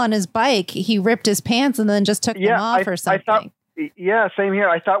fell on his bike, he ripped his pants and then just took them off or something. I thought, same here.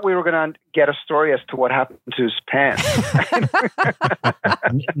 I thought we were going to get a story as to what happened to his pants.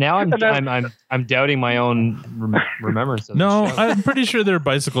 Now I'm doubting my own remembrance. Of No, I'm pretty sure they're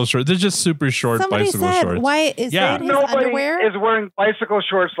bicycle shorts. They're just super short bicycle shorts. Why is that his Nobody underwear? is wearing bicycle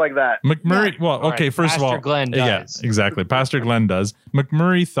shorts like that. McMurray, well, okay, first of all, Pastor Glenn does. Yeah, exactly. Pastor Glenn does.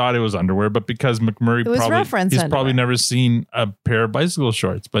 McMurray thought it was underwear, but because McMurray probably never seen a pair of bicycle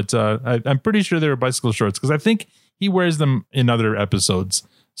shorts. But I'm pretty sure they were bicycle shorts because I think he wears them in other episodes.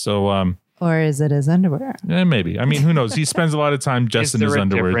 So, or is it his underwear? Maybe. Who knows? He spends a lot of time just in his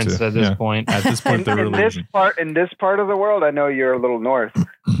underwear too. At this point, they're religion. In this part of the world, I know you're a little north.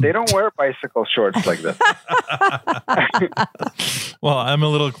 They don't wear bicycle shorts like this. Well, I'm a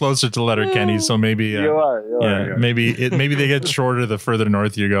little closer to Letterkenny, so maybe you are. Maybe they get shorter the further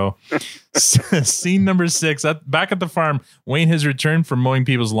north you go. Scene number 6. Back at the farm, Wayne has returned from mowing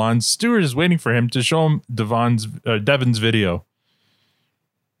people's lawns. Stuart is waiting for him to show him Devin's video.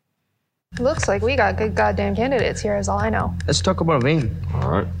 Looks like we got good goddamn candidates here, is all I know. Let's talk about Vane.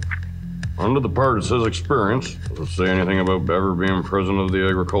 All right. Under the part it says experience. Does it say anything about ever being president of the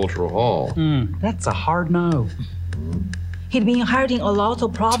Agricultural Hall? That's a hard no. He'd been hiding a lot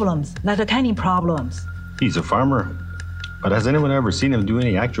of problems, Letterkenny problems. He's a farmer. But has anyone ever seen him do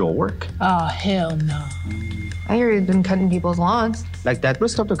any actual work? Oh, hell no. I hear he's been cutting people's lawns. Like that will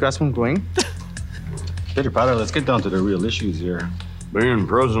stop the grass from growing. Peter Potter, let's get down to the real issues here. Being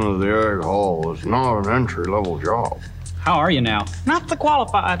president of the Ag Hall is not an entry-level job. How are you now? Not the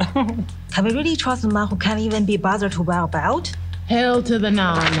qualified. Can we really trust a man who can't even be bothered to wear a belt? Hell to the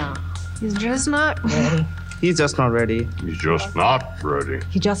no. He's just not ready. He's just not ready. He's just not ready.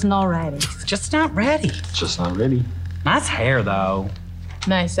 He's just not ready. He's just not ready. Just not ready. Nice hair, though.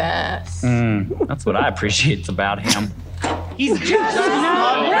 Nice ass. That's what I appreciate about him. He's just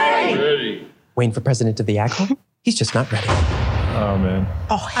not ready. Wayne for president of the Ag Hall? He's just not ready. Oh, man.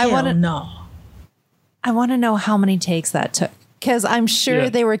 Oh, hell no. I want to know how many takes that took. Because I'm sure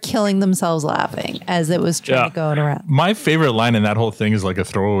they were killing themselves laughing as it was trying to go around. My favorite line in that whole thing is like a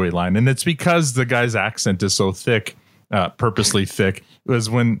throwaway line. And it's because the guy's accent is so thick purposely thick was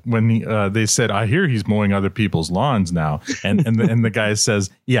when they said, I hear he's mowing other people's lawns now. And the guy says,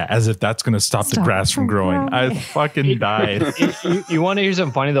 yeah, as if that's going to stop the grass from growing. I fucking died. You want to hear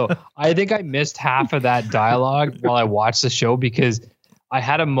something funny though? I think I missed half of that dialogue while I watched the show because I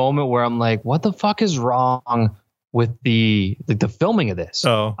had a moment where I'm like, what the fuck is wrong with the filming of this?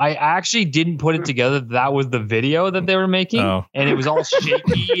 Oh, I actually didn't put it together. That was the video that they were making, and it was all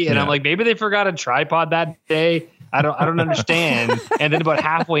shaky. And I'm like, maybe they forgot a tripod that day. I don't understand. And then about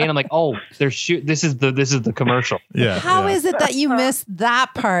halfway in, I'm like, oh, they're this is the commercial. Yeah. How is it that you missed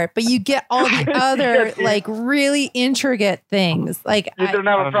that part, but you get all the other like really intricate things? Like you don't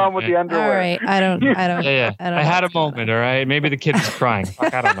have a problem with the underwear. All right, I don't. Yeah. I had a moment. All right, maybe the kid was crying.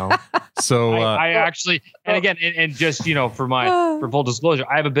 Fuck, I don't know. So I actually, and again, and just for full disclosure,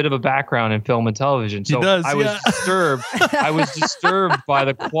 I have a bit of a background in film and television, so I was disturbed. I was disturbed by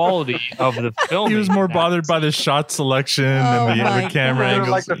the quality of the film. He was more bothered by the shot selection and the camera angles.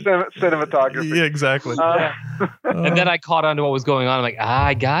 Like the cinematography. Yeah, exactly. And then I caught on to what was going on. I'm like,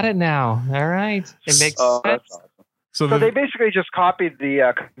 I got it now. All right, it makes sense. Awesome. So they basically just copied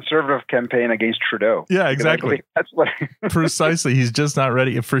the conservative campaign against Trudeau. Yeah, exactly. That's what. Precisely. He's just not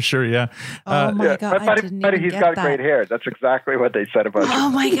ready for sure. Yeah. Oh my God. But he's got great hair. That's exactly what they said about him. Oh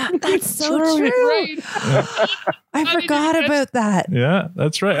my God. That's so true. I forgot about that. Yeah,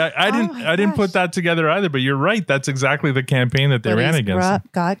 that's right. I didn't put that together either, but you're right. That's exactly the campaign that they ran against.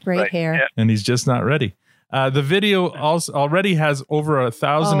 Got great hair. Yeah. And he's just not ready. The video also already has over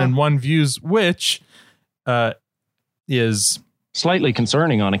 1,001 views, which is slightly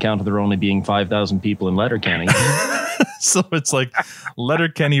concerning on account of there only being 5,000 people in Letterkenny. So it's like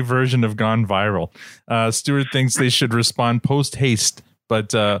Letterkenny version of gone viral. Stuart thinks they should respond post haste,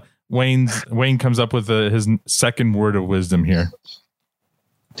 but Wayne comes up with his second word of wisdom here.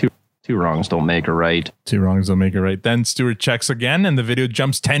 Two wrongs don't make a right. Two wrongs don't make a right. Then Stuart checks again, and the video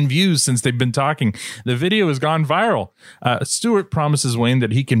jumps 10 views since they've been talking. The video has gone viral. Stuart promises Wayne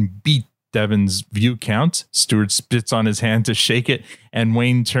that he can beat Devin's view count. Stuart spits on his hand to shake it, and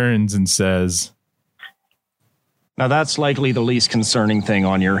Wayne turns and says, now that's likely the least concerning thing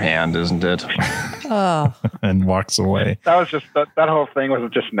on your hand, isn't it? Oh. And walks away. That was just that whole thing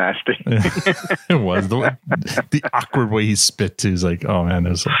was just nasty. It was the awkward way he spit too. He's like, oh man,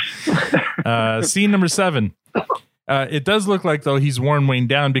 there's scene number 7. It does look like, though, he's worn Wayne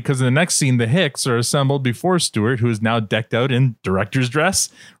down because in the next scene, the Hicks are assembled before Stuart, who is now decked out in director's dress.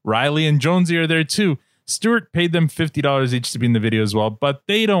 Riley and Jonesy are there, too. Stuart paid them $50 each to be in the video as well, but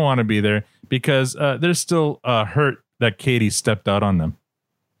they don't want to be there because they're still hurt that Katie stepped out on them.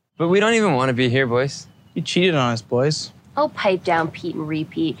 But we don't even want to be here, boys. You cheated on us, boys. Oh, pipe down, Pete and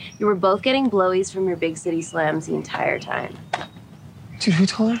repeat. You were both getting blowies from your big city slams the entire time. Dude, who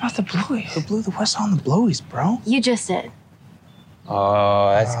told her about the blowies? Who blew the whistle on the blowies, bro? You just did. Oh,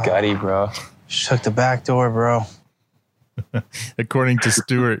 that's gutty, bro. Shook the back door, bro. According to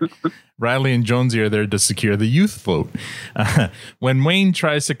Stuart, Riley and Jonesy are there to secure the youth vote. When Wayne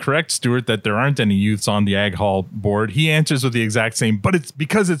tries to correct Stuart that there aren't any youths on the Ag Hall board, he answers with the exact same, but it's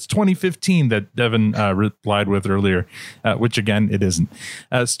because it's 2015 that Devin replied with earlier, which again, it isn't.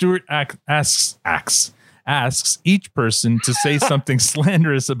 Stuart asks each person to say something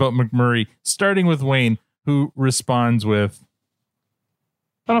slanderous about McMurray, starting with Wayne, who responds with,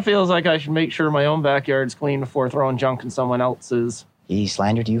 kind of feels like I should make sure my own backyard's clean before throwing junk in someone else's. He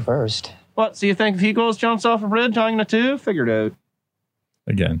slandered you first. What, so you think if he jumps off a bridge, I'm going to too? Figured out.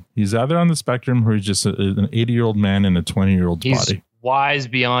 Again, he's either on the spectrum or he's just an 80-year-old man in a 20-year-old's body. Wise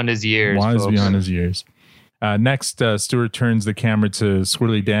beyond his years. Wise beyond his years. Next, Stuart turns the camera to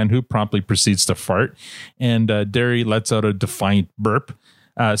Squirrely Dan, who promptly proceeds to fart, and Derry lets out a defiant burp.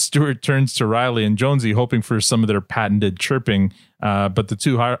 Stuart turns to Riley and Jonesy, hoping for some of their patented chirping, but the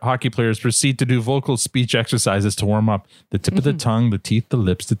two hockey players proceed to do vocal speech exercises to warm up. The tip of the tongue, the teeth, the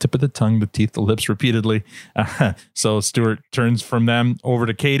lips, the tip of the tongue, the teeth, the lips, repeatedly. So Stuart turns from them over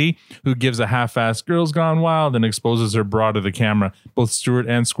to Katie, who gives a half-assed Girls Gone Wild and exposes her bra to the camera. Both Stuart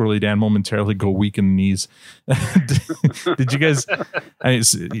and Squirrely Dan momentarily go weak in the knees. Did you guys...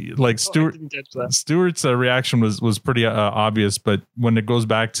 Stuart's reaction was pretty obvious, but when it goes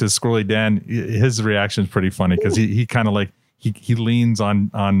back to Squirrely Dan, his reaction is pretty funny because he kind of like he leans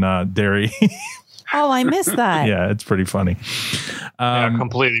on Derry. Oh, I missed that. Yeah, it's pretty funny. I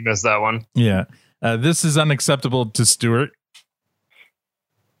completely missed that one. Yeah, this is unacceptable to Stuart.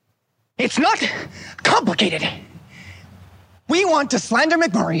 It's not complicated. We want to slander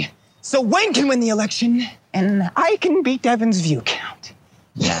McMurray so Wayne can win the election and I can beat Devin's view count.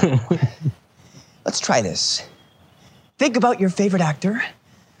 Now, let's try this. Think about your favorite actor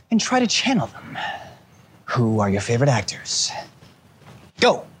and try to channel them. Who are your favorite actors?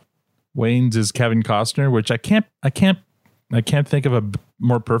 Go. Wayne's is Kevin Costner, which I can't think of a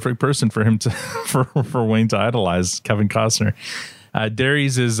more perfect person for him to for Wayne to idolize. Kevin Costner.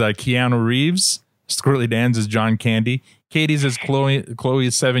 Derry's is Keanu Reeves. Squirrely Dan's is John Candy. Katie's is Chloe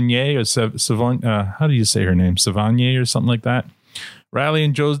Sevigny or Savon. How do you say her name? Savigny or something like that. Riley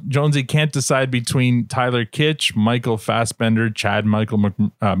and Jonesy can't decide between Tyler Kitsch, Michael Fassbender, Chad Michael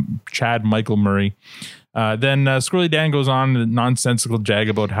Murray. Then Squirrely Dan goes on a nonsensical jag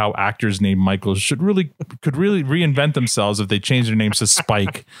about how actors named Michael could really reinvent themselves if they changed their names to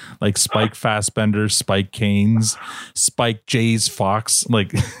Spike, like Spike Fassbender, Spike Canes, Spike Jays Fox,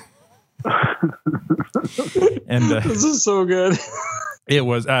 like. And this is so good. It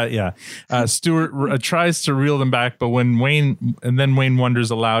was, Stewart tries to reel them back, but when Wayne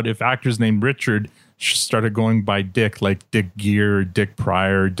wonders aloud if actors named Richard started going by Dick, like Dick Gear, Dick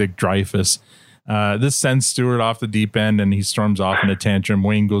Pryor, Dick Dreyfuss. This sends Stewart off the deep end, and he storms off in a tantrum.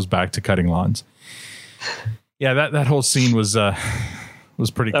 Wayne goes back to cutting lawns. Yeah, that whole scene was pretty. That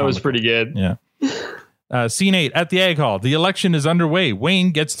comical. was pretty good. Yeah. Scene 8 at the Ag Hall. The election is underway.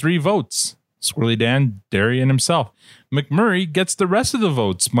 Wayne gets 3 votes. Squirrely Dan, Derry, and himself. McMurray gets the rest of the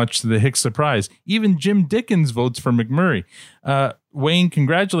votes, much to the Hicks surprise. Even Jim Dickens votes for McMurray. Wayne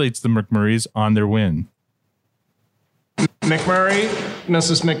congratulates the McMurrays on their win. McMurray,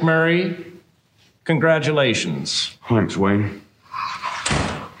 Mrs. McMurray, congratulations. Thanks, Wayne.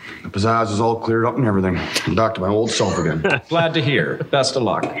 The pizzazz is all cleared up and everything. I'm back to my old self again. Glad to hear. Best of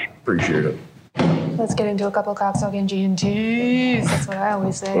luck. Appreciate it. Let's get into a couple cocksucking G&Ts. That's what I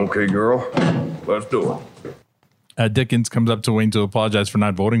always say. Okay, girl. Let's do it. Dickens comes up to Wayne to apologize for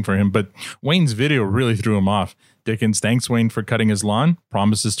not voting for him, but Wayne's video really threw him off. Dickens thanks Wayne for cutting his lawn,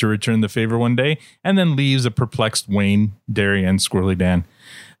 promises to return the favor one day, and then leaves a perplexed Wayne, Derry, and Squirrely Dan.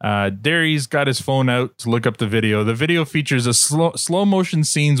 Derry's got his phone out to look up the video. The video features a slow motion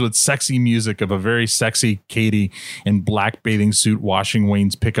scenes with sexy music of a very sexy Katie in black bathing suit washing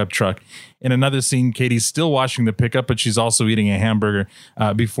Wayne's pickup truck. In another scene, Katie's still washing the pickup, but she's also eating a hamburger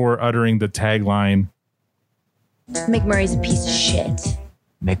before uttering the tagline, McMurray's a piece of shit.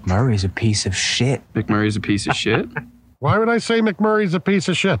 McMurray's a piece of shit. McMurray's a piece of shit? Why would I say McMurray's a piece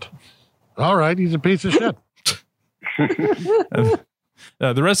of shit? All right, he's a piece of shit.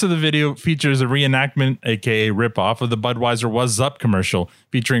 The rest of the video features a reenactment, aka ripoff, of the Budweiser What's Up commercial,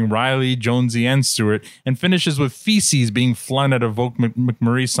 featuring Riley, Jonesy, and Stewart, and finishes with feces being flung at a Vote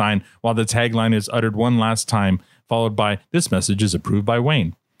McMurray sign while the tagline is uttered one last time, followed by, "This message is approved by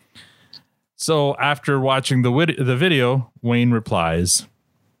Wayne." So after watching the video, Wayne replies,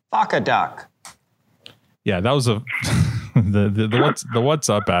 "Fuck a duck." Yeah, that was the What's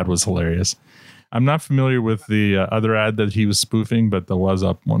Up ad was hilarious. I'm not familiar with the other ad that he was spoofing, but the What's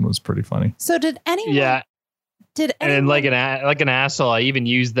Up one was pretty funny. So did anyone? Yeah. Did anyone? And like an asshole, I even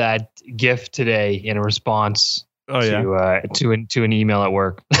used that GIF today in a response to an email at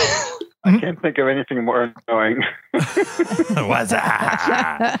work. I can't think of anything more annoying. What's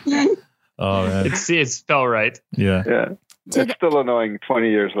up? Oh man, it's spelled right. Yeah. It's still annoying 20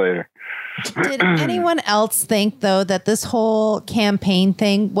 years later. Did anyone else think, though, that this whole campaign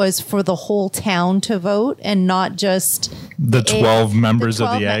thing was for the whole town to vote and not just the 12 members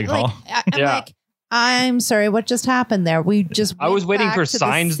of the Ag Hall? I'm sorry, what just happened there? I was waiting for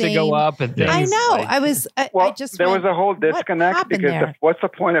signs to go up and things. I know. There was a whole disconnect because what's the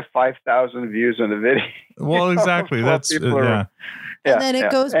point of 5,000 views on the video? Well, exactly. That's and then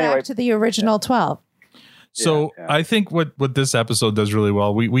it goes back to the original 12. So I think what this episode does really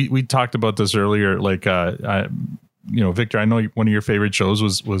well, we talked about this earlier, like, Victor, I know one of your favorite shows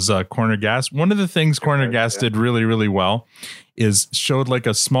was Corner Gas. One of the things Corner Gas did really, really well is showed like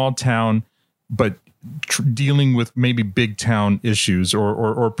a small town, but dealing with maybe big town issues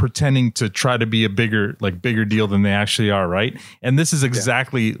or pretending to try to be a bigger deal than they actually are. Right. And this is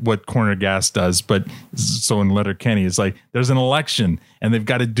exactly what Corner Gas does. But so in Letterkenny, it's like there's an election and they've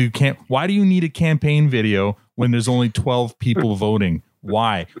got to do why do you need a campaign video when there's only 12 people voting?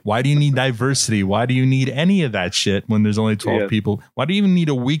 Why do you need diversity? Why do you need any of that shit when there's only 12 people? Why do you even need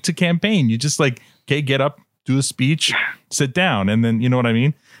a week to campaign? You just get up, do a speech, sit down, and then, you know what I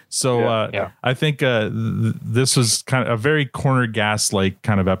mean? So I think this was kind of a very Corner Gas like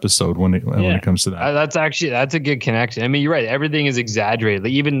kind of episode when it comes to that. That's a good connection. I mean, you're right. Everything is exaggerated.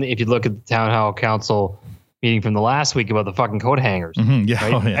 Like, even if you look at the town hall council meeting from the last week about the fucking coat hangers,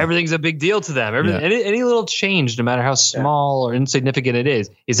 right? Everything's a big deal to them. Any little change, no matter how small or insignificant it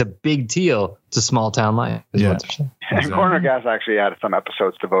is a big deal to small town life. And Corner Gas actually had some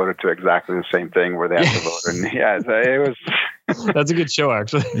episodes devoted to exactly the same thing where they had to vote. And it was That's a good show,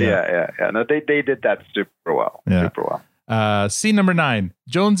 actually. Yeah. No, they did that super well. Yeah. Super well. Scene number 9.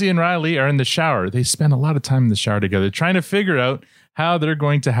 Jonesy and Riley are in the shower. They spend a lot of time in the shower together trying to figure out how they're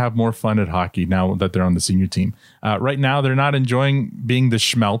going to have more fun at hockey now that they're on the senior team. Right now, they're not enjoying being the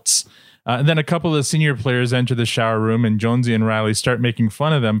schmelts. And then a couple of the senior players enter the shower room, and Jonesy and Riley start making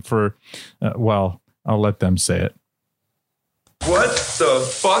fun of them for, well, I'll let them say it. What the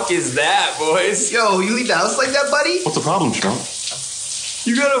fuck is that, boys? Yo, you leave the house like that, buddy? What's the problem, Schmelt?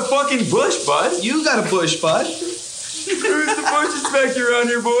 You got a fucking bush, bud. You got a bush, bud. Who's the bush inspector around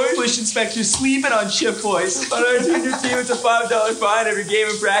here, boys? Bush inspector sleeping on shift, boys. On our junior team, it's a $5 fine every game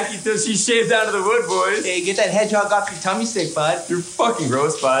in practice until she's shaved out of the wood, boys. Hey, get that hedgehog off your tummy stick, bud. You're fucking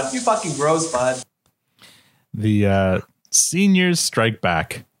gross, bud. You're fucking gross, bud. The seniors strike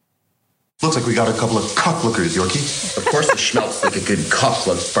back. Looks like we got a couple of cocklookers, Yorkie. Of course the schmelt's like a good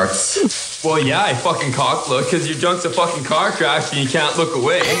cocklook, farts. Well, yeah, I fucking cock look because your junk's a fucking car crash and you can't look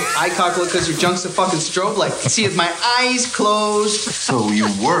away. I cock look because your junk's a fucking strobe light. See with my eyes closed. So you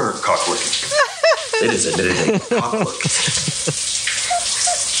were cocklooking. It is admittedly cocklook.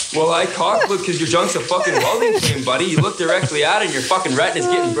 Well, I cock look because your junk's a fucking welding flame, buddy. You look directly at it and your fucking retina's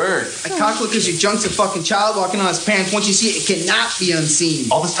getting burned. I cock look because your junk's a fucking child walking on his pants. Once you see it, it cannot be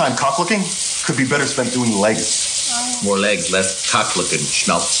unseen. All this time cocklooking could be better spent doing legs. More legs, less cocklooking,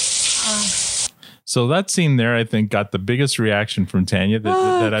 schmelts. So that scene there, I think, got the biggest reaction from Tanya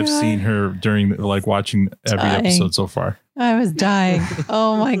that I've seen her during, like, watching every episode so far. I was dying.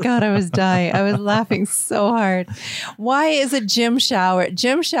 Oh my God, I was dying. I was laughing so hard. Why is a gym shower?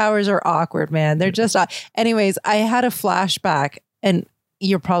 Gym showers are awkward, man. They're just, anyways, I had a flashback, and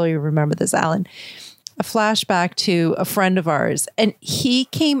you'll probably remember this, Alan, a flashback to a friend of ours. And he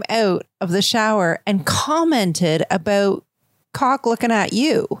came out of the shower and commented about cock looking at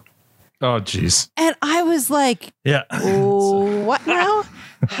you. Oh, geez. And I was like, yeah. Oh, what now?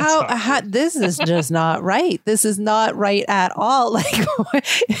 How this is just not right. This is not right at all. Like,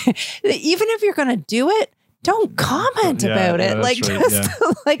 even if you're going to do it, don't comment about it. Like, right, just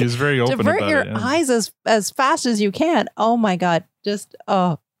like, he's very open divert about your it, yeah. eyes as fast as you can. Oh my God. Just,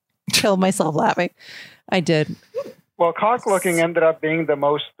 kill myself laughing. I did. Well, cock looking ended up being the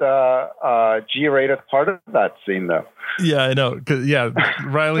most G-rated part of that scene, though. Yeah, I know.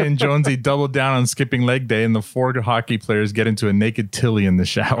 Riley and Jonesy doubled down on skipping leg day, and the 4 hockey players get into a naked Tilly in the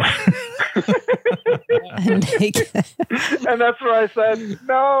shower. And that's where I said,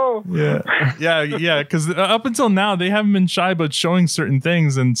 no. Yeah. Because up until now, they haven't been shy about showing certain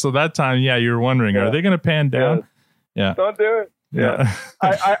things. And so that time, you were wondering, are they going to pan down? Yeah. Don't do it. Yeah.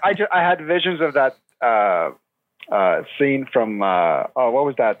 I had visions of that scene from, what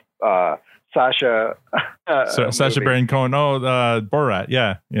was that? Sasha Baron Cohen. Borat.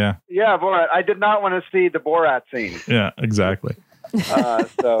 Yeah. Yeah, Borat. I did not want to see the Borat scene. Yeah, exactly.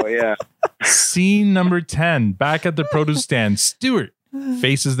 So, yeah. Scene number 10. Back at the produce stand, Stuart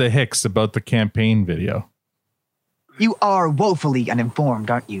faces the Hicks about the campaign video. You are woefully uninformed,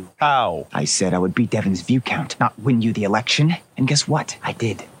 aren't you? How? I said I would beat Devin's view count, not win you the election. And guess what? I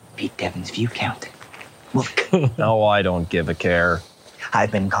did beat Devin's view count. Look. No, I don't give a care.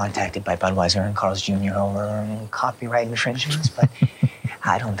 I've been contacted by Budweiser and Carl's Jr. over copyright infringements, but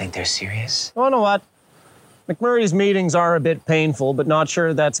I don't think they're serious. Oh, you know what? McMurray's meetings are a bit painful, but not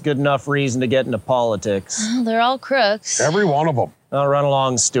sure that's good enough reason to get into politics. Well, they're all crooks. Every one of them. I'll run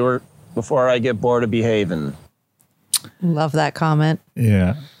along, Stuart, before I get bored of behaving. Love that comment.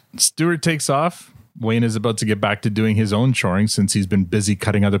 Yeah. Stuart takes off. Wayne is about to get back to doing his own choring since he's been busy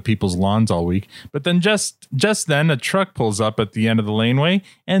cutting other people's lawns all week. But then just then, a truck pulls up at the end of the laneway,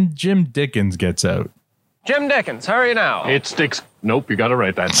 and Jim Dickens gets out. Jim Dickens, hurry now. It sticks. Nope, you got it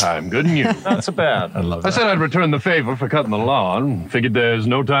right that time. Good news. Not so bad. I love that. I said I'd return the favor for cutting the lawn. Figured there's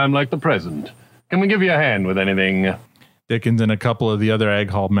no time like the present. Can we give you a hand with anything? Dickens and a couple of the other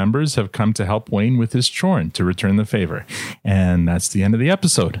Ag Hall members have come to help Wayne with his chorin to return the favor. And that's the end of the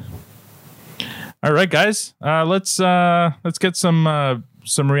episode. All right, guys, let's get some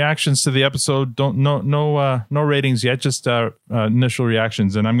reactions to the episode. No ratings yet, just initial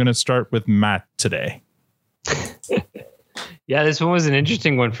reactions, and I'm going to start with Matt today. Yeah, this one was an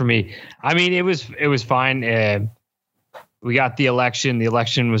interesting one for me. I mean, it was fine. We got the election. The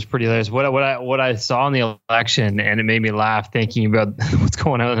election was pretty hilarious. What I saw in the election, and it made me laugh thinking about what's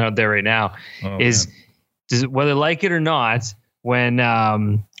going on out there right now, does whether like it or not, when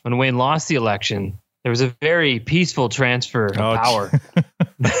Wayne lost the election, there was a very peaceful transfer of power.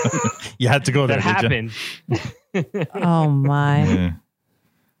 You had to go there. That happened. Oh my! Yeah.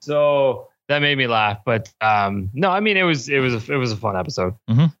 So that made me laugh. But no, I mean it was a fun episode.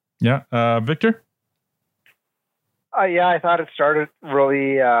 Mm-hmm. Yeah, Victor. Yeah, I thought it started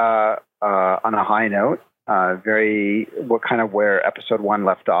really on a high note. Where episode 1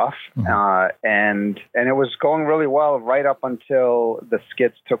 left off, and it was going really well right up until the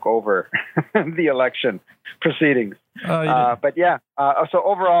skits took over the election proceedings. But yeah, so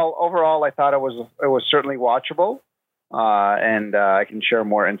overall, I thought it was certainly watchable, and I can share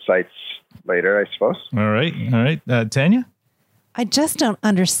more insights later, I suppose. All right, Tanya. I just don't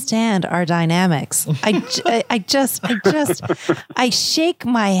understand our dynamics. I shake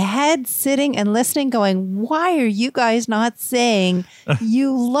my head sitting and listening going, why are you guys not saying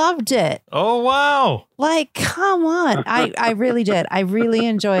you loved it? Oh, wow. Like, come on. I really did. I really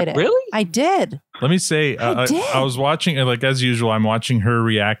enjoyed it. Really? I did. Let me say, I was watching, like as usual, I'm watching her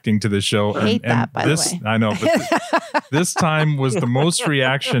reacting to the show. I hate that, by the way. I know, but this time was the most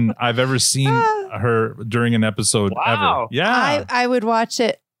reaction I've ever seen her during an episode ever. Yeah. I would watch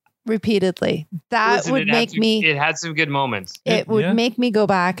it repeatedly. That would make me... It had some good moments. It would make me go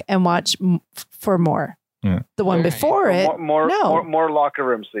back and watch for more. Yeah. The one before it, more locker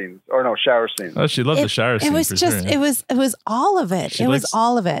room scenes, or no, shower scenes. Oh, she loved the shower scenes. It was just, it was all of it. Was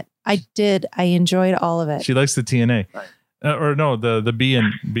all of it. I enjoyed all of it. She likes the TNA. Or no, the B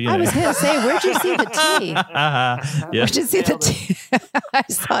and B. I was going to say, where'd you see the T? Yeah. Where'd you see the T? I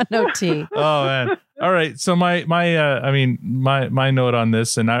saw no T. Oh man! All right. So my note on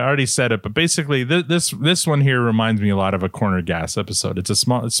this, and I already said it, but basically this one here reminds me a lot of a Corner Gas episode. It's a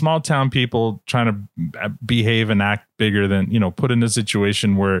small town people trying to behave and act bigger than, put in a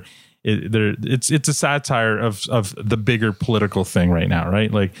situation where it's a satire of the bigger political thing right now,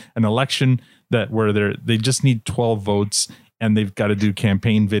 right? Like an election where they just need 12 votes and they've got to do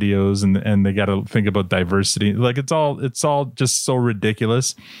campaign videos and they got to think about diversity. Like it's all just so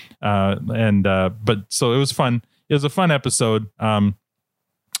ridiculous. But so it was fun. It was a fun episode.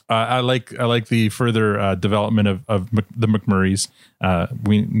 I like the further development of the McMurrays.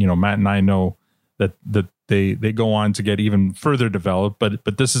 Matt and I know that they go on to get even further developed,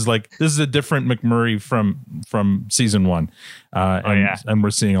 but this is a different McMurray from season 1. And we're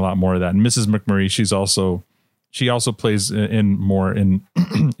seeing a lot more of that. And Mrs. McMurray, she also plays in more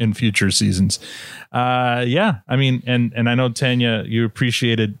in future seasons. I mean, and I know, Tanya, you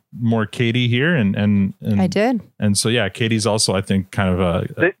appreciated more Katie here, and I did. And so yeah, Katie's also, I think, kind of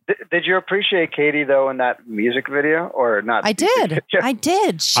Did you appreciate Katie though in that music video or not? I did. I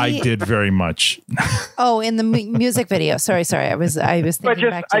did. I did very much. Oh, in the music video. Sorry. I was thinking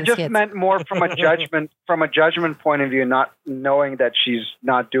back to I just meant more from a judgment point of view, not knowing that she's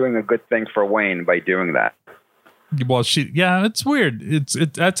not doing a good thing for Wayne by doing that. Well, it's weird.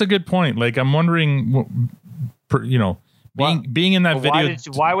 That's a good point. Like, I'm wondering, being in that video.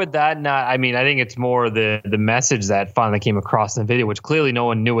 Why would that not? I mean, I think it's more the message that finally came across in the video, which clearly no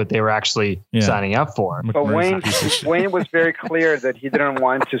one knew what they were actually signing up for. But Wayne was very clear that he didn't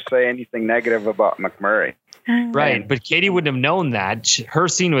want to say anything negative about McMurray. Right, but Katie wouldn't have known that. Her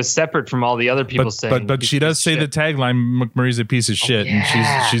scene was separate from all the other people saying. But she does say the tagline, "McMurray's a piece of shit," and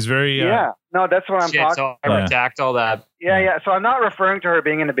she's very. No, that's what I'm talking. So I redact all that. Yeah. So I'm not referring to her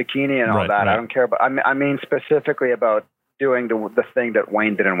being in a bikini and all that. Right. I don't care, but I mean specifically about doing the thing that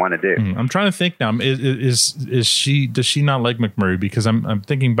Wayne didn't want to do. I'm trying to think now. Does she not like McMurray? Because I'm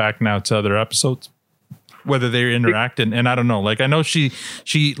thinking back now to other episodes, whether they interact, and I don't know. Like, I know she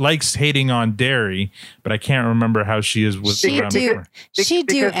likes hating on Derry, but I can't remember how she is with. She'd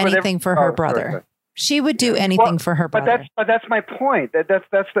do anything for her brother. She would do anything for her brother. But that's my point. That's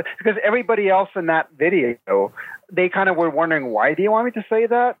because everybody else in that video, they kind of were wondering, why do you want me to say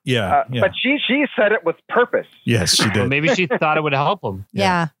that? Yeah. But she said it with purpose. Yes, she did. Well, maybe she thought it would help him.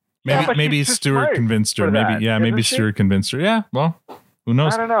 Yeah. Maybe Stuart convinced her. Maybe Stuart convinced her. Yeah. Well, who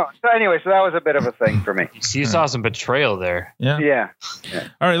knows? I don't know. So anyway, that was a bit of a thing for me. You saw some betrayal there. Yeah.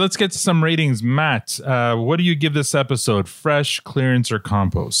 All right, let's get to some ratings. Matt, what do you give this episode? Fresh, clearance, or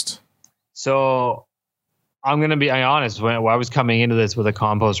compost? So I'm going to be honest. When I was coming into this with a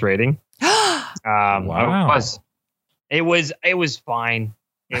compost rating, wow. It was fine.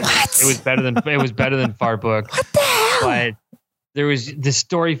 It was better than Fart Book. What the hell? But the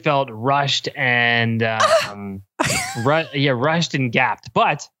story felt rushed and rushed and gapped.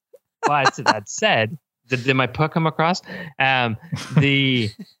 But that said, did my puck come across? What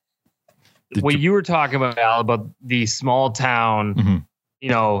you were talking about, Al, about the small town,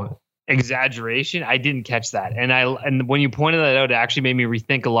 exaggeration, I didn't catch that. And when you pointed that out, it actually made me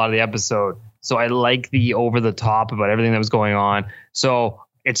rethink a lot of the episode. So I like the over the top about everything that was going on. So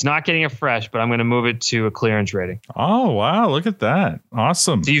it's not getting a fresh, but I'm going to move it to a clearance rating. Oh, wow. Look at that.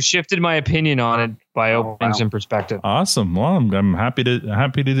 Awesome. So you shifted my opinion on it by opening some perspective. Awesome. Well, I'm happy to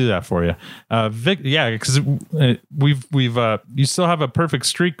do that for you, Vic. Yeah, because we've you still have a perfect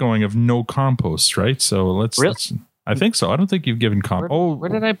streak going of no compost, right? So let's. I think so. I don't think you've given compost. Where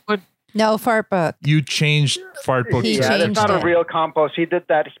did I put? No, fart book. You changed fart book. It's not a real compost. He did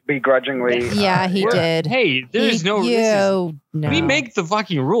that begrudgingly. Yeah, he did. Hey, there's no. We make the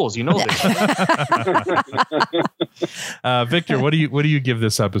fucking rules. You know this. Victor, what do you give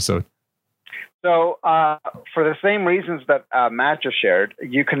this episode? So, for the same reasons that Matt just shared,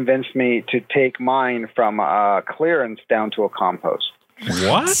 you convinced me to take mine from clearance down to a compost.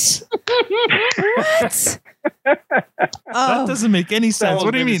 What? What? That doesn't make any sense.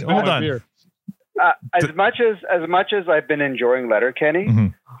 What do you mean? Hold on. As much as I've been enjoying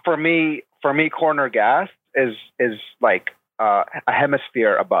Letterkenny, for me, corner gas is like a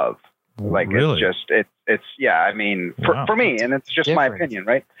hemisphere above. Like really? It's yeah. I mean, for me, and it's just my opinion,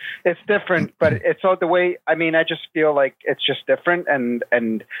 right? It's different, but it's all the way. I mean, I just feel like it's just different,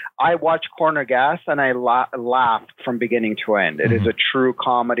 and I watch Corner Gas and I laughed from beginning to end. It is a true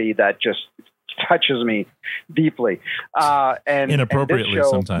comedy that just touches me deeply, and inappropriately and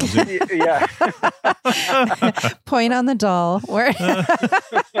sometimes. Yeah. Point on the doll. Where?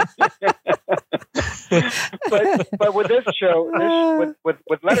 but with this show,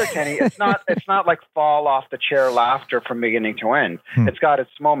 with Letterkenny, it's not like fall off the chair laughter from beginning to end. It's got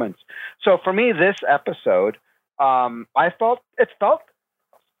its moments. So for me, this episode, it felt.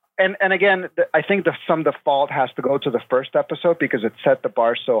 And again, I think some of the fault has to go to the first episode because it set the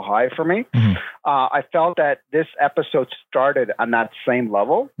bar so high for me. I felt that this episode started on that same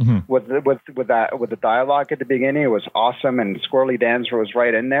level with the dialogue at the beginning. It was awesome, and Squirrely Dancer was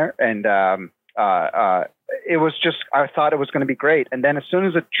right in there, and it was just, I thought it was going to be great. And then as soon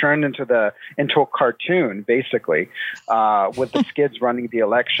as it turned into a cartoon, basically, with the skids running the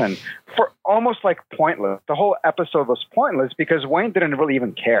election, for almost like pointless. The whole episode was pointless because Wayne didn't really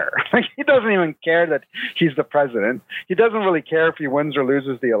even care. Like, he doesn't even care that he's the president. He doesn't really care if he wins or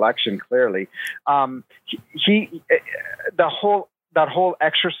loses the election, clearly. That whole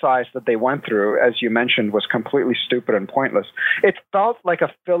exercise that they went through, as you mentioned, was completely stupid and pointless. It felt like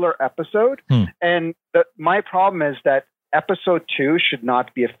a filler episode. And my problem is that episode 2 should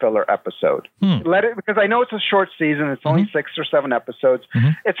not be a filler episode. Because I know it's a short season. It's only 6 or 7 episodes.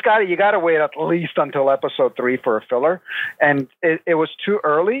 You got to wait at least until episode 3 for a filler. And it was too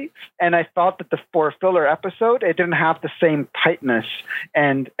early. And I thought that for a filler episode, it didn't have the same tightness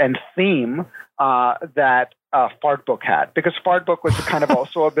and theme that Fart Book had, because Fart Book was kind of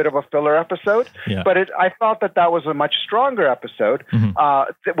also a bit of a filler episode, but I thought that was a much stronger episode.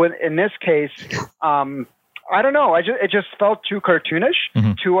 In this case, I don't know. It just felt too cartoonish,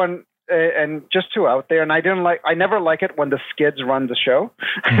 and just too out there. And I never like it when the skids run the show.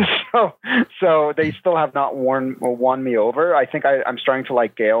 So they still have not won me over. I think I'm starting to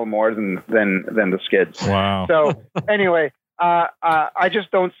like Gale more than the skids. Wow. So anyway. I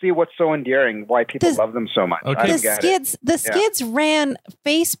just don't see what's so endearing, why people love them so much. Okay. The skids ran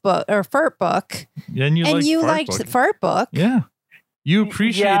Facebook or Fart Book, and you liked Fart Book. Yeah. You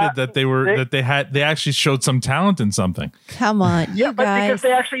appreciated that they actually showed some talent in something. Come on, but because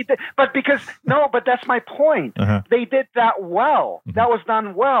they actually did. But that's my point. They did that well. That was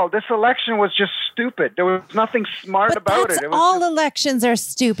done well. This election was just stupid. There was nothing smart about it. All elections are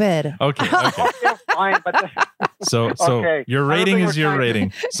stupid. Okay. Fine, so your rating is your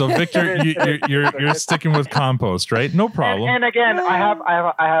rating. So Victor, you're sticking with compost, right? No problem. And again, I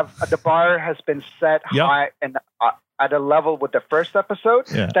have the bar has been set high and. At a level with the first episode,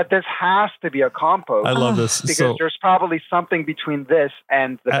 that this has to be a compost. I love this because there's probably something between this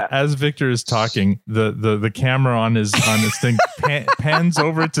and the best. As Victor is talking, the camera on his thing pans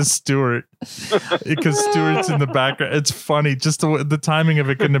over to Stuart because Stuart's in the background. It's funny, just the timing of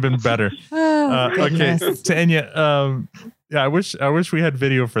it couldn't have been better. Okay, Tanya. Yeah, I wish we had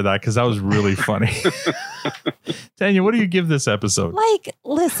video for that because that was really funny. Tanya, what do you give this episode? Like,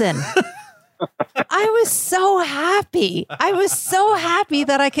 listen. I was so happy. I was so happy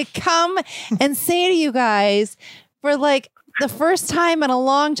that I could come and say to you guys for like the first time in a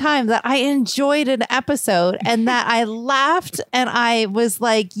long time that I enjoyed an episode and that I laughed and I was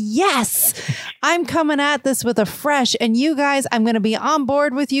like, yes, I'm coming at this with a fresh, and you guys, I'm going to be on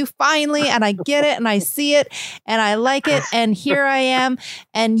board with you finally. And I get it and I see it and I like it. And here I am.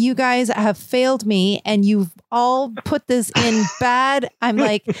 And you guys have failed me and you've all put this in bad. I'm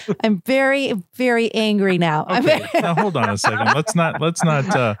very, very angry now. Okay. Now hold on a second. Let's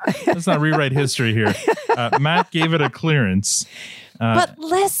not rewrite history here. Matt gave it a clearance. But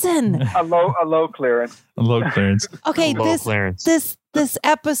listen, a low clearance. A low clearance. Okay, low clearance. This this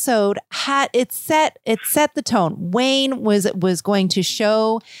episode set the tone. Wayne was going to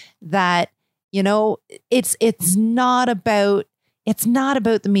show that, it's not about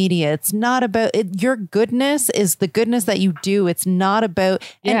the media. It's not about it. Your goodness is the goodness that you do. It's not about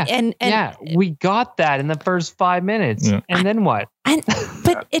and we got that in the first 5 minutes. Yeah. And then what?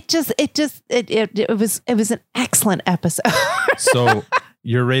 But it was an excellent episode. So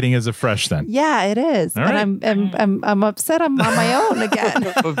your rating is a fresh then? Yeah, it is. All and right. I'm upset I'm on my own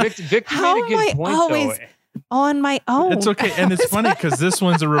again. But Victor made a good point though. On my own. It's okay. And it's funny because this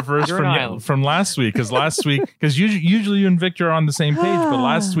one's a reverse from last week. Because usually you and Victor are on the same page, but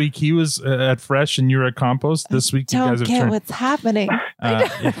last week he was at Fresh and you were at Compost. This week you guys have turned. What's happening.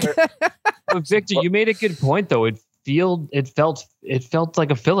 But Victor, you made a good point though. It felt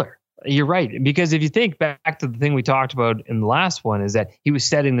like a filler. You're right. Because if you think back to the thing we talked about in the last one, is that he was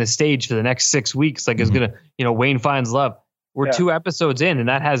setting the stage for the next 6 weeks. Like it's going to, Wayne finds love. We're 2 episodes in and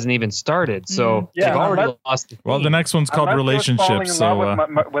that hasn't even started. So they've already lost. Well, the next one's called Relationships. So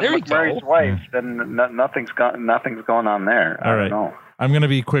with Murray's wife, then nothing's going on there. All right. Know. I'm going to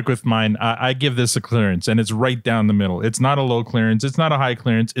be quick with mine. I give this a clearance, and it's right down the middle. It's not a low clearance. It's not a high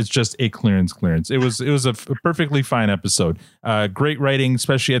clearance. It's just a clearance. It was a perfectly fine episode. Great writing,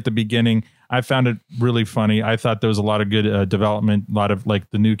 especially at the beginning. I found it really funny. I thought there was a lot of good development, a lot of like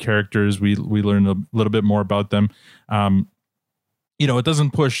the new characters. We learned a little bit more about them. It doesn't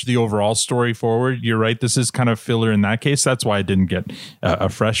push the overall story forward. You're right. This is kind of filler in that case. That's why it didn't get a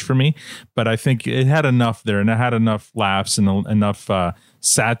fresh for me. But I think it had enough there, and it had enough laughs and enough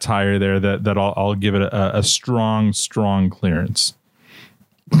satire there that I'll give it a strong clearance.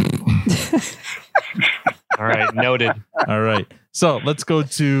 All right. Noted. All right. So let's go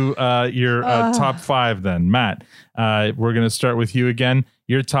to your top 5 then. Matt, we're going to start with you again.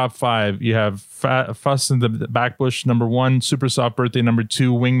 Your top 5, you have Fuss in the Backbush, number 1, Super Soft Birthday, number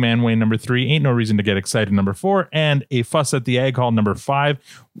 2, Wingman Wayne, number 3, Ain't No Reason to Get Excited, number 4, and A Fuss at the Egg Hall, number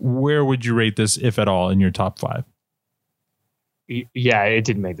 5. Where would you rate this, if at all, in your top 5? Yeah, it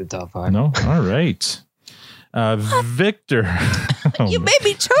didn't make the top 5. No? All right. Victor. You made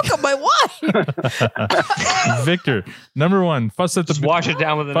me choke on my wine. Victor, number 1, Fuss at the wash it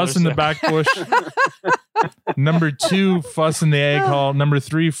down with Fuss in the Backbush. Number 2, Fuss in the Egg Hall. Number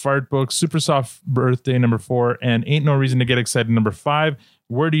 3, Fart Book. Super Soft Birthday, number 4, and Ain't No Reason to Get Excited, number 5.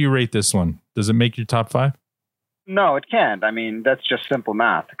 Where do you rate this one? Does it make your top 5? No, it can't. I mean, that's just simple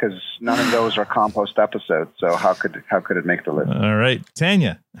math because none of those are Compost episodes. So how could it make the list? All right,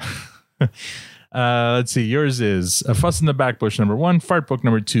 Tanya. Let's see. Yours is A Fuss in the Backbush, number 1, Fart Book,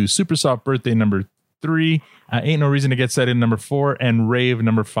 number 2, Super Soft Birthday, number 3, Ain't No Reason to Get Excited, number 4, and Rave,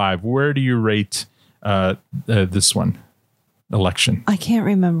 number 5. Where do you rate this one? Election. I can't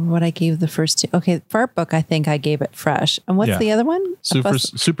remember what I gave the first 2. Okay, Fart Book, I think I gave it fresh. And what's the other one?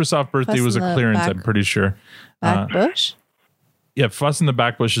 Super Soft Birthday was a clearance, I'm pretty sure. Backbush? Yeah, Fuss in the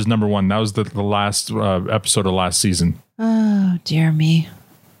Backbush is number 1. That was the last episode of last season. Oh, dear me.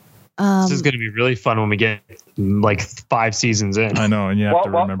 This is going to be really fun when we get like 5 seasons in. I know, and you have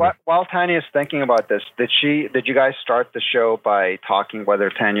to remember. While Tanya is thinking about this, did you guys start the show by talking whether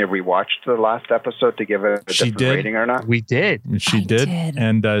Tanya rewatched the last episode to give it a different rating or not? We did. She did,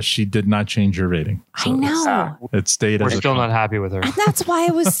 and she did not change her rating. So I know. It stayed. We're still not happy with her, and that's why I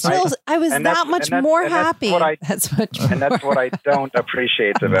was still. I was that much more happy. That's what I don't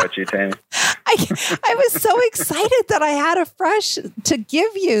appreciate about you, Tanya. I was so excited that I had a fresh to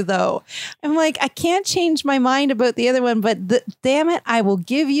give you, though. I'm like, I can't change my mind about the other one, but damn it, I will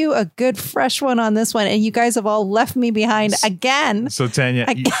give you a good fresh one on this one. And you guys have all left me behind again. So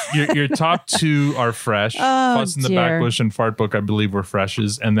Tanya, your top 2 are fresh. Fuss in the Backbush and Fart Book, I believe, were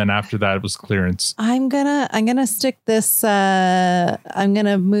freshes, and then after that it was clearance. I'm gonna stick this. I'm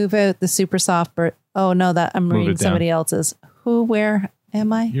gonna move out the Super Soft. Oh no, that I'm reading somebody else's. Where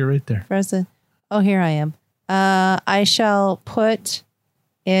am I? You're right there. Present. Oh, here I am. I shall put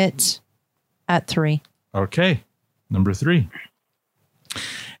it at 3. Okay. Number 3.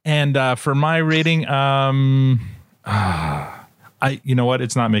 And for my rating, you know what?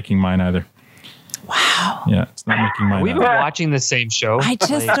 It's not making mine either. Wow. Yeah, it's not making mine. We've been watching the same show. I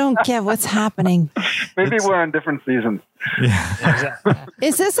just don't get what's happening. Maybe we're on different seasons. Yeah.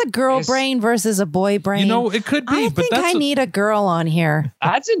 Is this a girl brain versus a boy brain? It could be. I think I need a girl on here.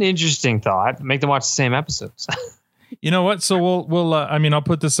 That's an interesting thought. Make them watch the same episodes. You know what? So we'll. I'll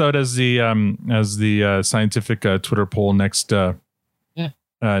put this out as the scientific Twitter poll next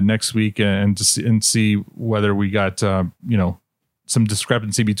week and see whether we got some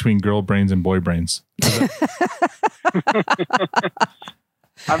discrepancy between girl brains and boy brains.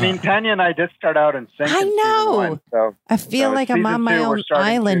 I mean, Tanya and I did start out in sync. I know. One, so, I feel like I'm on my own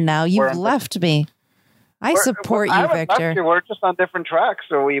island now. You've left me. I support you, Victor. We're just on different tracks,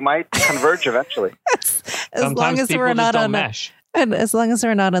 so we might converge eventually. As long as we're not on mesh. And as long as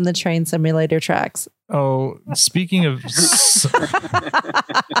we're not on the train simulator tracks. Oh, speaking of...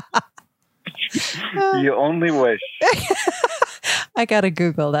 You only wish. I gotta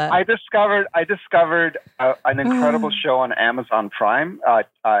Google that. I discovered an incredible show on Amazon Prime.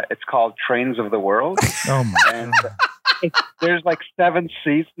 It's called Trains of the World. Oh my and there's like 7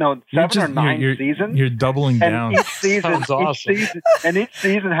 seasons. No, 7 or 9 seasons. You're doubling down. Each season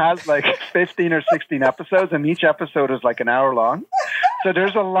has like 15 or 16 episodes, and each episode is like an hour long. So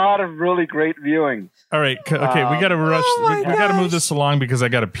there's a lot of really great viewing. All right. Okay. We got to rush. We got to move this along because I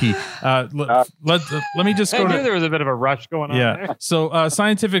got to pee. Let me just go I knew to... there was a bit of a rush going on there. So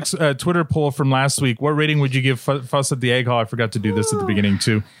Scientific's Twitter poll from last week. What rating would you give Fuss at the Egg Hall? I forgot to do this at the beginning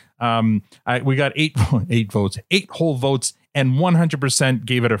too. We got 8 votes, 8 whole votes, and 100%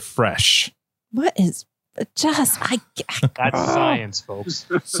 gave it a fresh. What is... That's science, folks.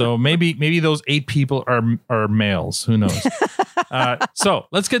 So maybe those 8 people are males. Who knows? So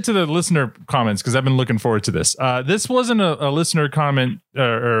let's get to the listener comments because I've been looking forward to this. This wasn't a listener comment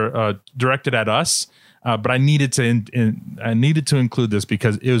or directed at us, but I needed to include this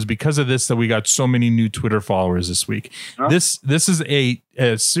because it was because of this that we got so many new Twitter followers this week. Huh? This is a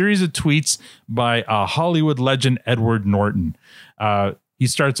series of tweets by Hollywood legend Edward Norton. He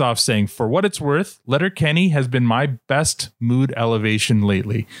starts off saying, "For what it's worth, Letterkenny has been my best mood elevation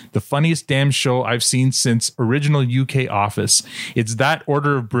lately. The funniest damn show I've seen since original UK Office. It's that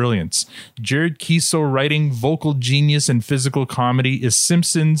order of brilliance. Jared Keeso writing, vocal genius, and physical comedy is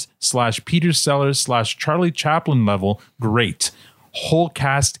Simpsons / Peter Sellers / Charlie Chaplin level great. Whole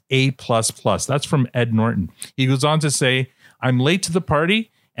cast A++. That's from Ed Norton. He goes on to say, "I'm late to the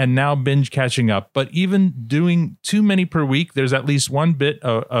party and now binge catching up. But even doing too many per week, there's at least one bit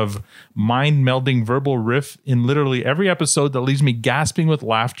of mind-melding verbal riff in literally every episode that leaves me gasping with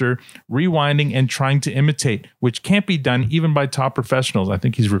laughter, rewinding, and trying to imitate, which can't be done even by top professionals." I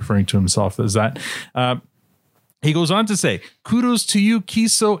think he's referring to himself as that. He goes on to say, "Kudos to you,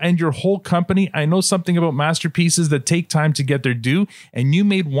 Keeso, and your whole company. I know something about masterpieces that take time to get their due, and you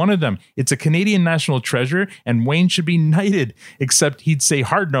made one of them. It's a Canadian national treasure, and Wayne should be knighted, except he'd say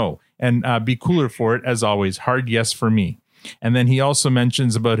hard no, and be cooler for it, as always. Hard yes for me." And then he also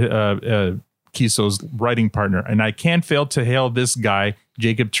mentions about Keeso's writing partner, "And I can't fail to hail this guy,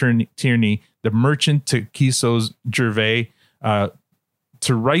 Jacob Tierney, the merchant to Keeso's Gervais,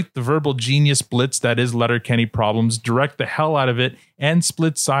 to write the verbal genius blitz that is Letterkenny Problems, direct the hell out of it, and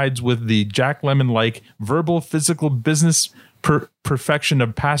split sides with the Jack Lemmon-like verbal physical business perfection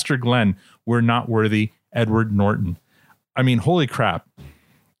of Pastor Glenn. We're not worthy, Edward Norton." I mean, holy crap.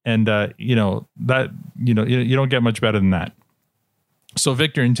 And, you don't get much better than that. So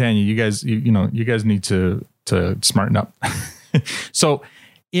Victor and Tanya, you guys need to smarten up. So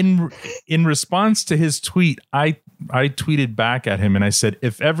in response to his tweet, I tweeted back at him and I said,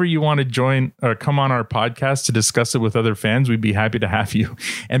 "If ever you want to join or come on our podcast to discuss it with other fans, we'd be happy to have you."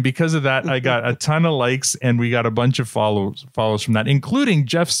 And because of that, I got a ton of likes and we got a bunch of follows from that, including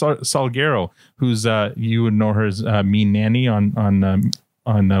Jeff Salguero, who's you would know her as Mean Nanny on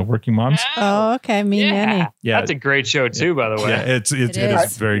Working Moms. Oh, okay. Mean Nanny. Yeah. That's a great show too, by the way. Yeah, it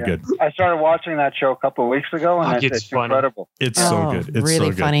is very good. I started watching that show a couple of weeks ago, and it's incredible. It's so good. It's really so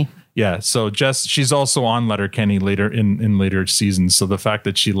good. Funny. Yeah. So Jess, she's also on Letterkenny later in later seasons. So the fact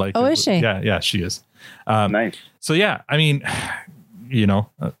that she liked, is she? Yeah, she is. Nice. So yeah, I mean,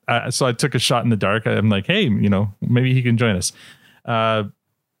 so I took a shot in the dark. I'm like, hey, maybe he can join us.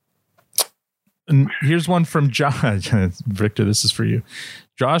 And here's one from Victor. This is for you.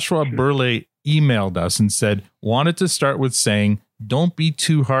 Joshua Burley emailed us and said, "Wanted to start with saying, don't be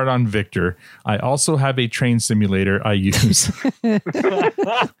too hard on Victor. I also have a train simulator I use."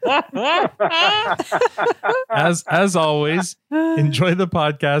 As always, enjoy the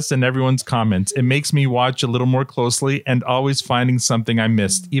podcast and everyone's comments. It makes me watch a little more closely and always finding something I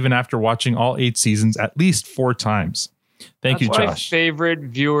missed, even after watching all 8 seasons at least 4 times. Thank you, Josh. My favorite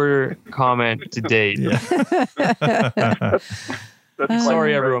viewer comment to date.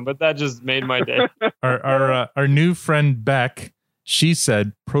 Sorry, everyone, but that just made my day. Our new friend Beck, she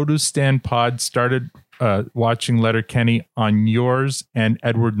said, "Produce Stand Pod started watching Letterkenny on yours and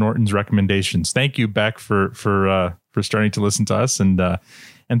Edward Norton's recommendations." Thank you, Beck, for starting to listen to us, and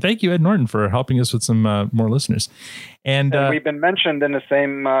thank you, Ed Norton, for helping us with some more listeners. And we've been mentioned in the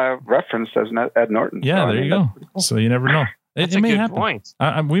same reference as Ed Norton. Yeah, there you go. Cool. So you never know. That's it a may good happen. point.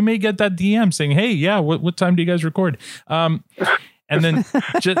 We may get that DM saying, "Hey, yeah, what time do you guys record?" And then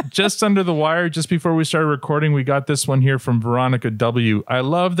just under the wire, just before we started recording, we got this one here from Veronica W. I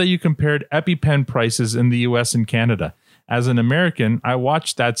love that you compared EpiPen prices in the US and Canada. As an American, I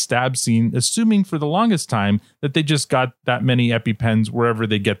watched that stab scene, assuming for the longest time that they just got that many EpiPens wherever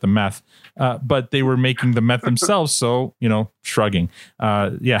they get the meth. But they were making the meth themselves, so, shrugging.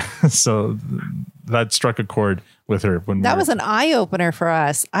 So that struck a chord with her. That was an eye-opener for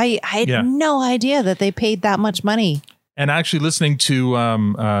us. I had no idea that they paid that much money. And actually listening to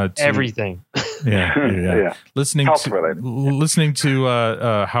everything. Yeah. Listening to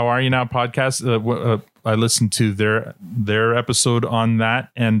How Are You Now podcast. I listened to their episode on that,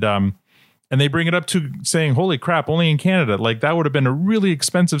 and they bring it up to saying, holy crap, only in Canada. Like, that would have been a really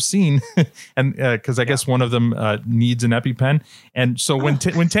expensive scene. And because I guess one of them needs an EpiPen. And so when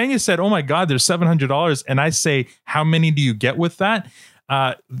Tanya said, oh my God, there's $700, and I say, how many do you get with that?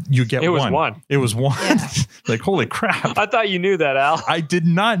 You get one. It was one. Yeah. Like, holy crap. I thought you knew that, Al. I did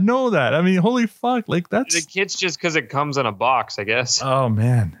not know that. I mean, holy fuck. Like, that's... The kid's just because it comes in a box, I guess. Oh,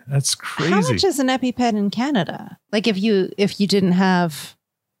 man. That's crazy. How much is an EpiPen in Canada? Like, if you didn't have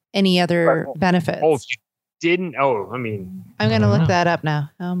any other benefits? Oh, if you didn't... Oh, I mean... I'm going to look that up now.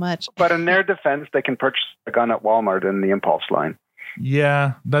 How much? But in their defense, they can purchase a gun at Walmart in the impulse line.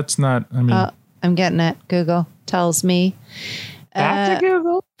 Yeah, that's not... I mean... I'm getting it. Google tells me... Back to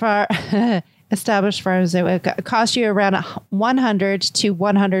Google. For established firms, it would cost you around $100 to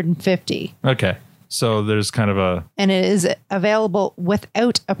 $150. Okay, so there's kind of a, and it is available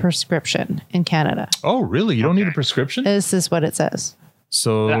without a prescription in Canada. Oh, really? You don't need a prescription? This is what it says.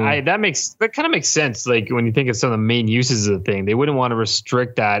 So that kind of makes sense. Like, when you think of some of the main uses of the thing, they wouldn't want to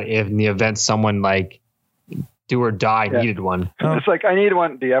restrict that if in the event someone like do or die needed one. It's like, I need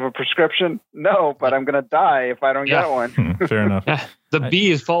one. Do you have a prescription? No, but I'm going to die if I don't get one. Fair enough. The bee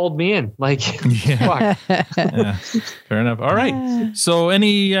has followed me in. Like, fuck. Yeah. Fair enough. All right. So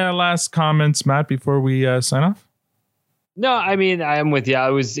any last comments, Matt, before we sign off? No, I mean, I'm with you.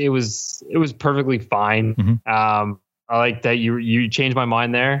 It was perfectly fine. Mm-hmm. I like that you changed my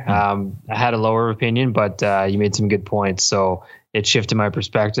mind there. I had a lower opinion, but you made some good points. So it shifted my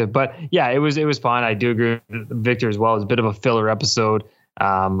perspective. But yeah, it was fine. I do agree with Victor as well. It's a bit of a filler episode.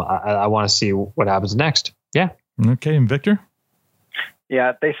 I want to see what happens next. Yeah. Okay. And Victor?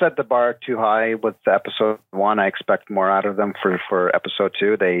 Yeah, they set the bar too high with episode 1. I expect more out of them for episode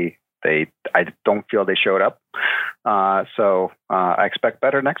 2. I don't feel they showed up. So I expect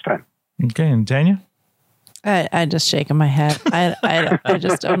better next time. Okay. And Tanya? I just shaking my head. I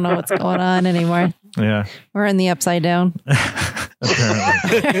just don't know what's going on anymore. Yeah. We're in the upside down.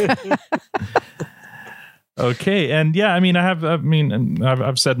 Apparently. Okay. And yeah,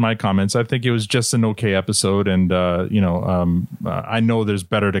 I've said my comments. I think it was just an okay episode. And, I know there's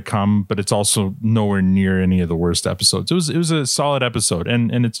better to come, but it's also nowhere near any of the worst episodes. It was a solid episode,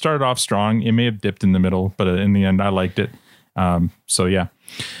 and it started off strong. It may have dipped in the middle, but in the end, I liked it. So yeah.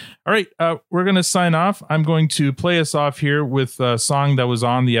 All right, we're going to sign off. I'm going to play us off here with a song that was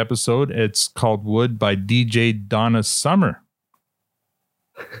on the episode. It's called Wood by DJ Donna Summer.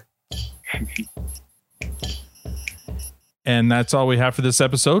 And that's all we have for this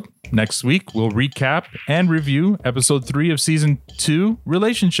episode. Next week, we'll recap and review episode 3 of season 2,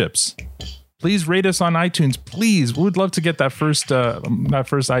 Relationships. Please rate us on iTunes. Please. We would love to get that first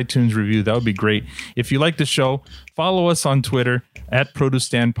iTunes review. That would be great. If you like the show, follow us on Twitter at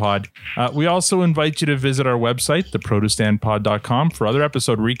ProduceStandPod. We also invite you to visit our website, theproducestandpod.com, for other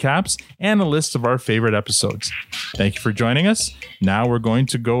episode recaps and a list of our favorite episodes. Thank you for joining us. Now we're going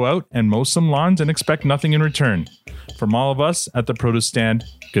to go out and mow some lawns and expect nothing in return. From all of us at the Produce Stand,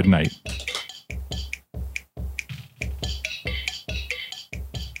 good night.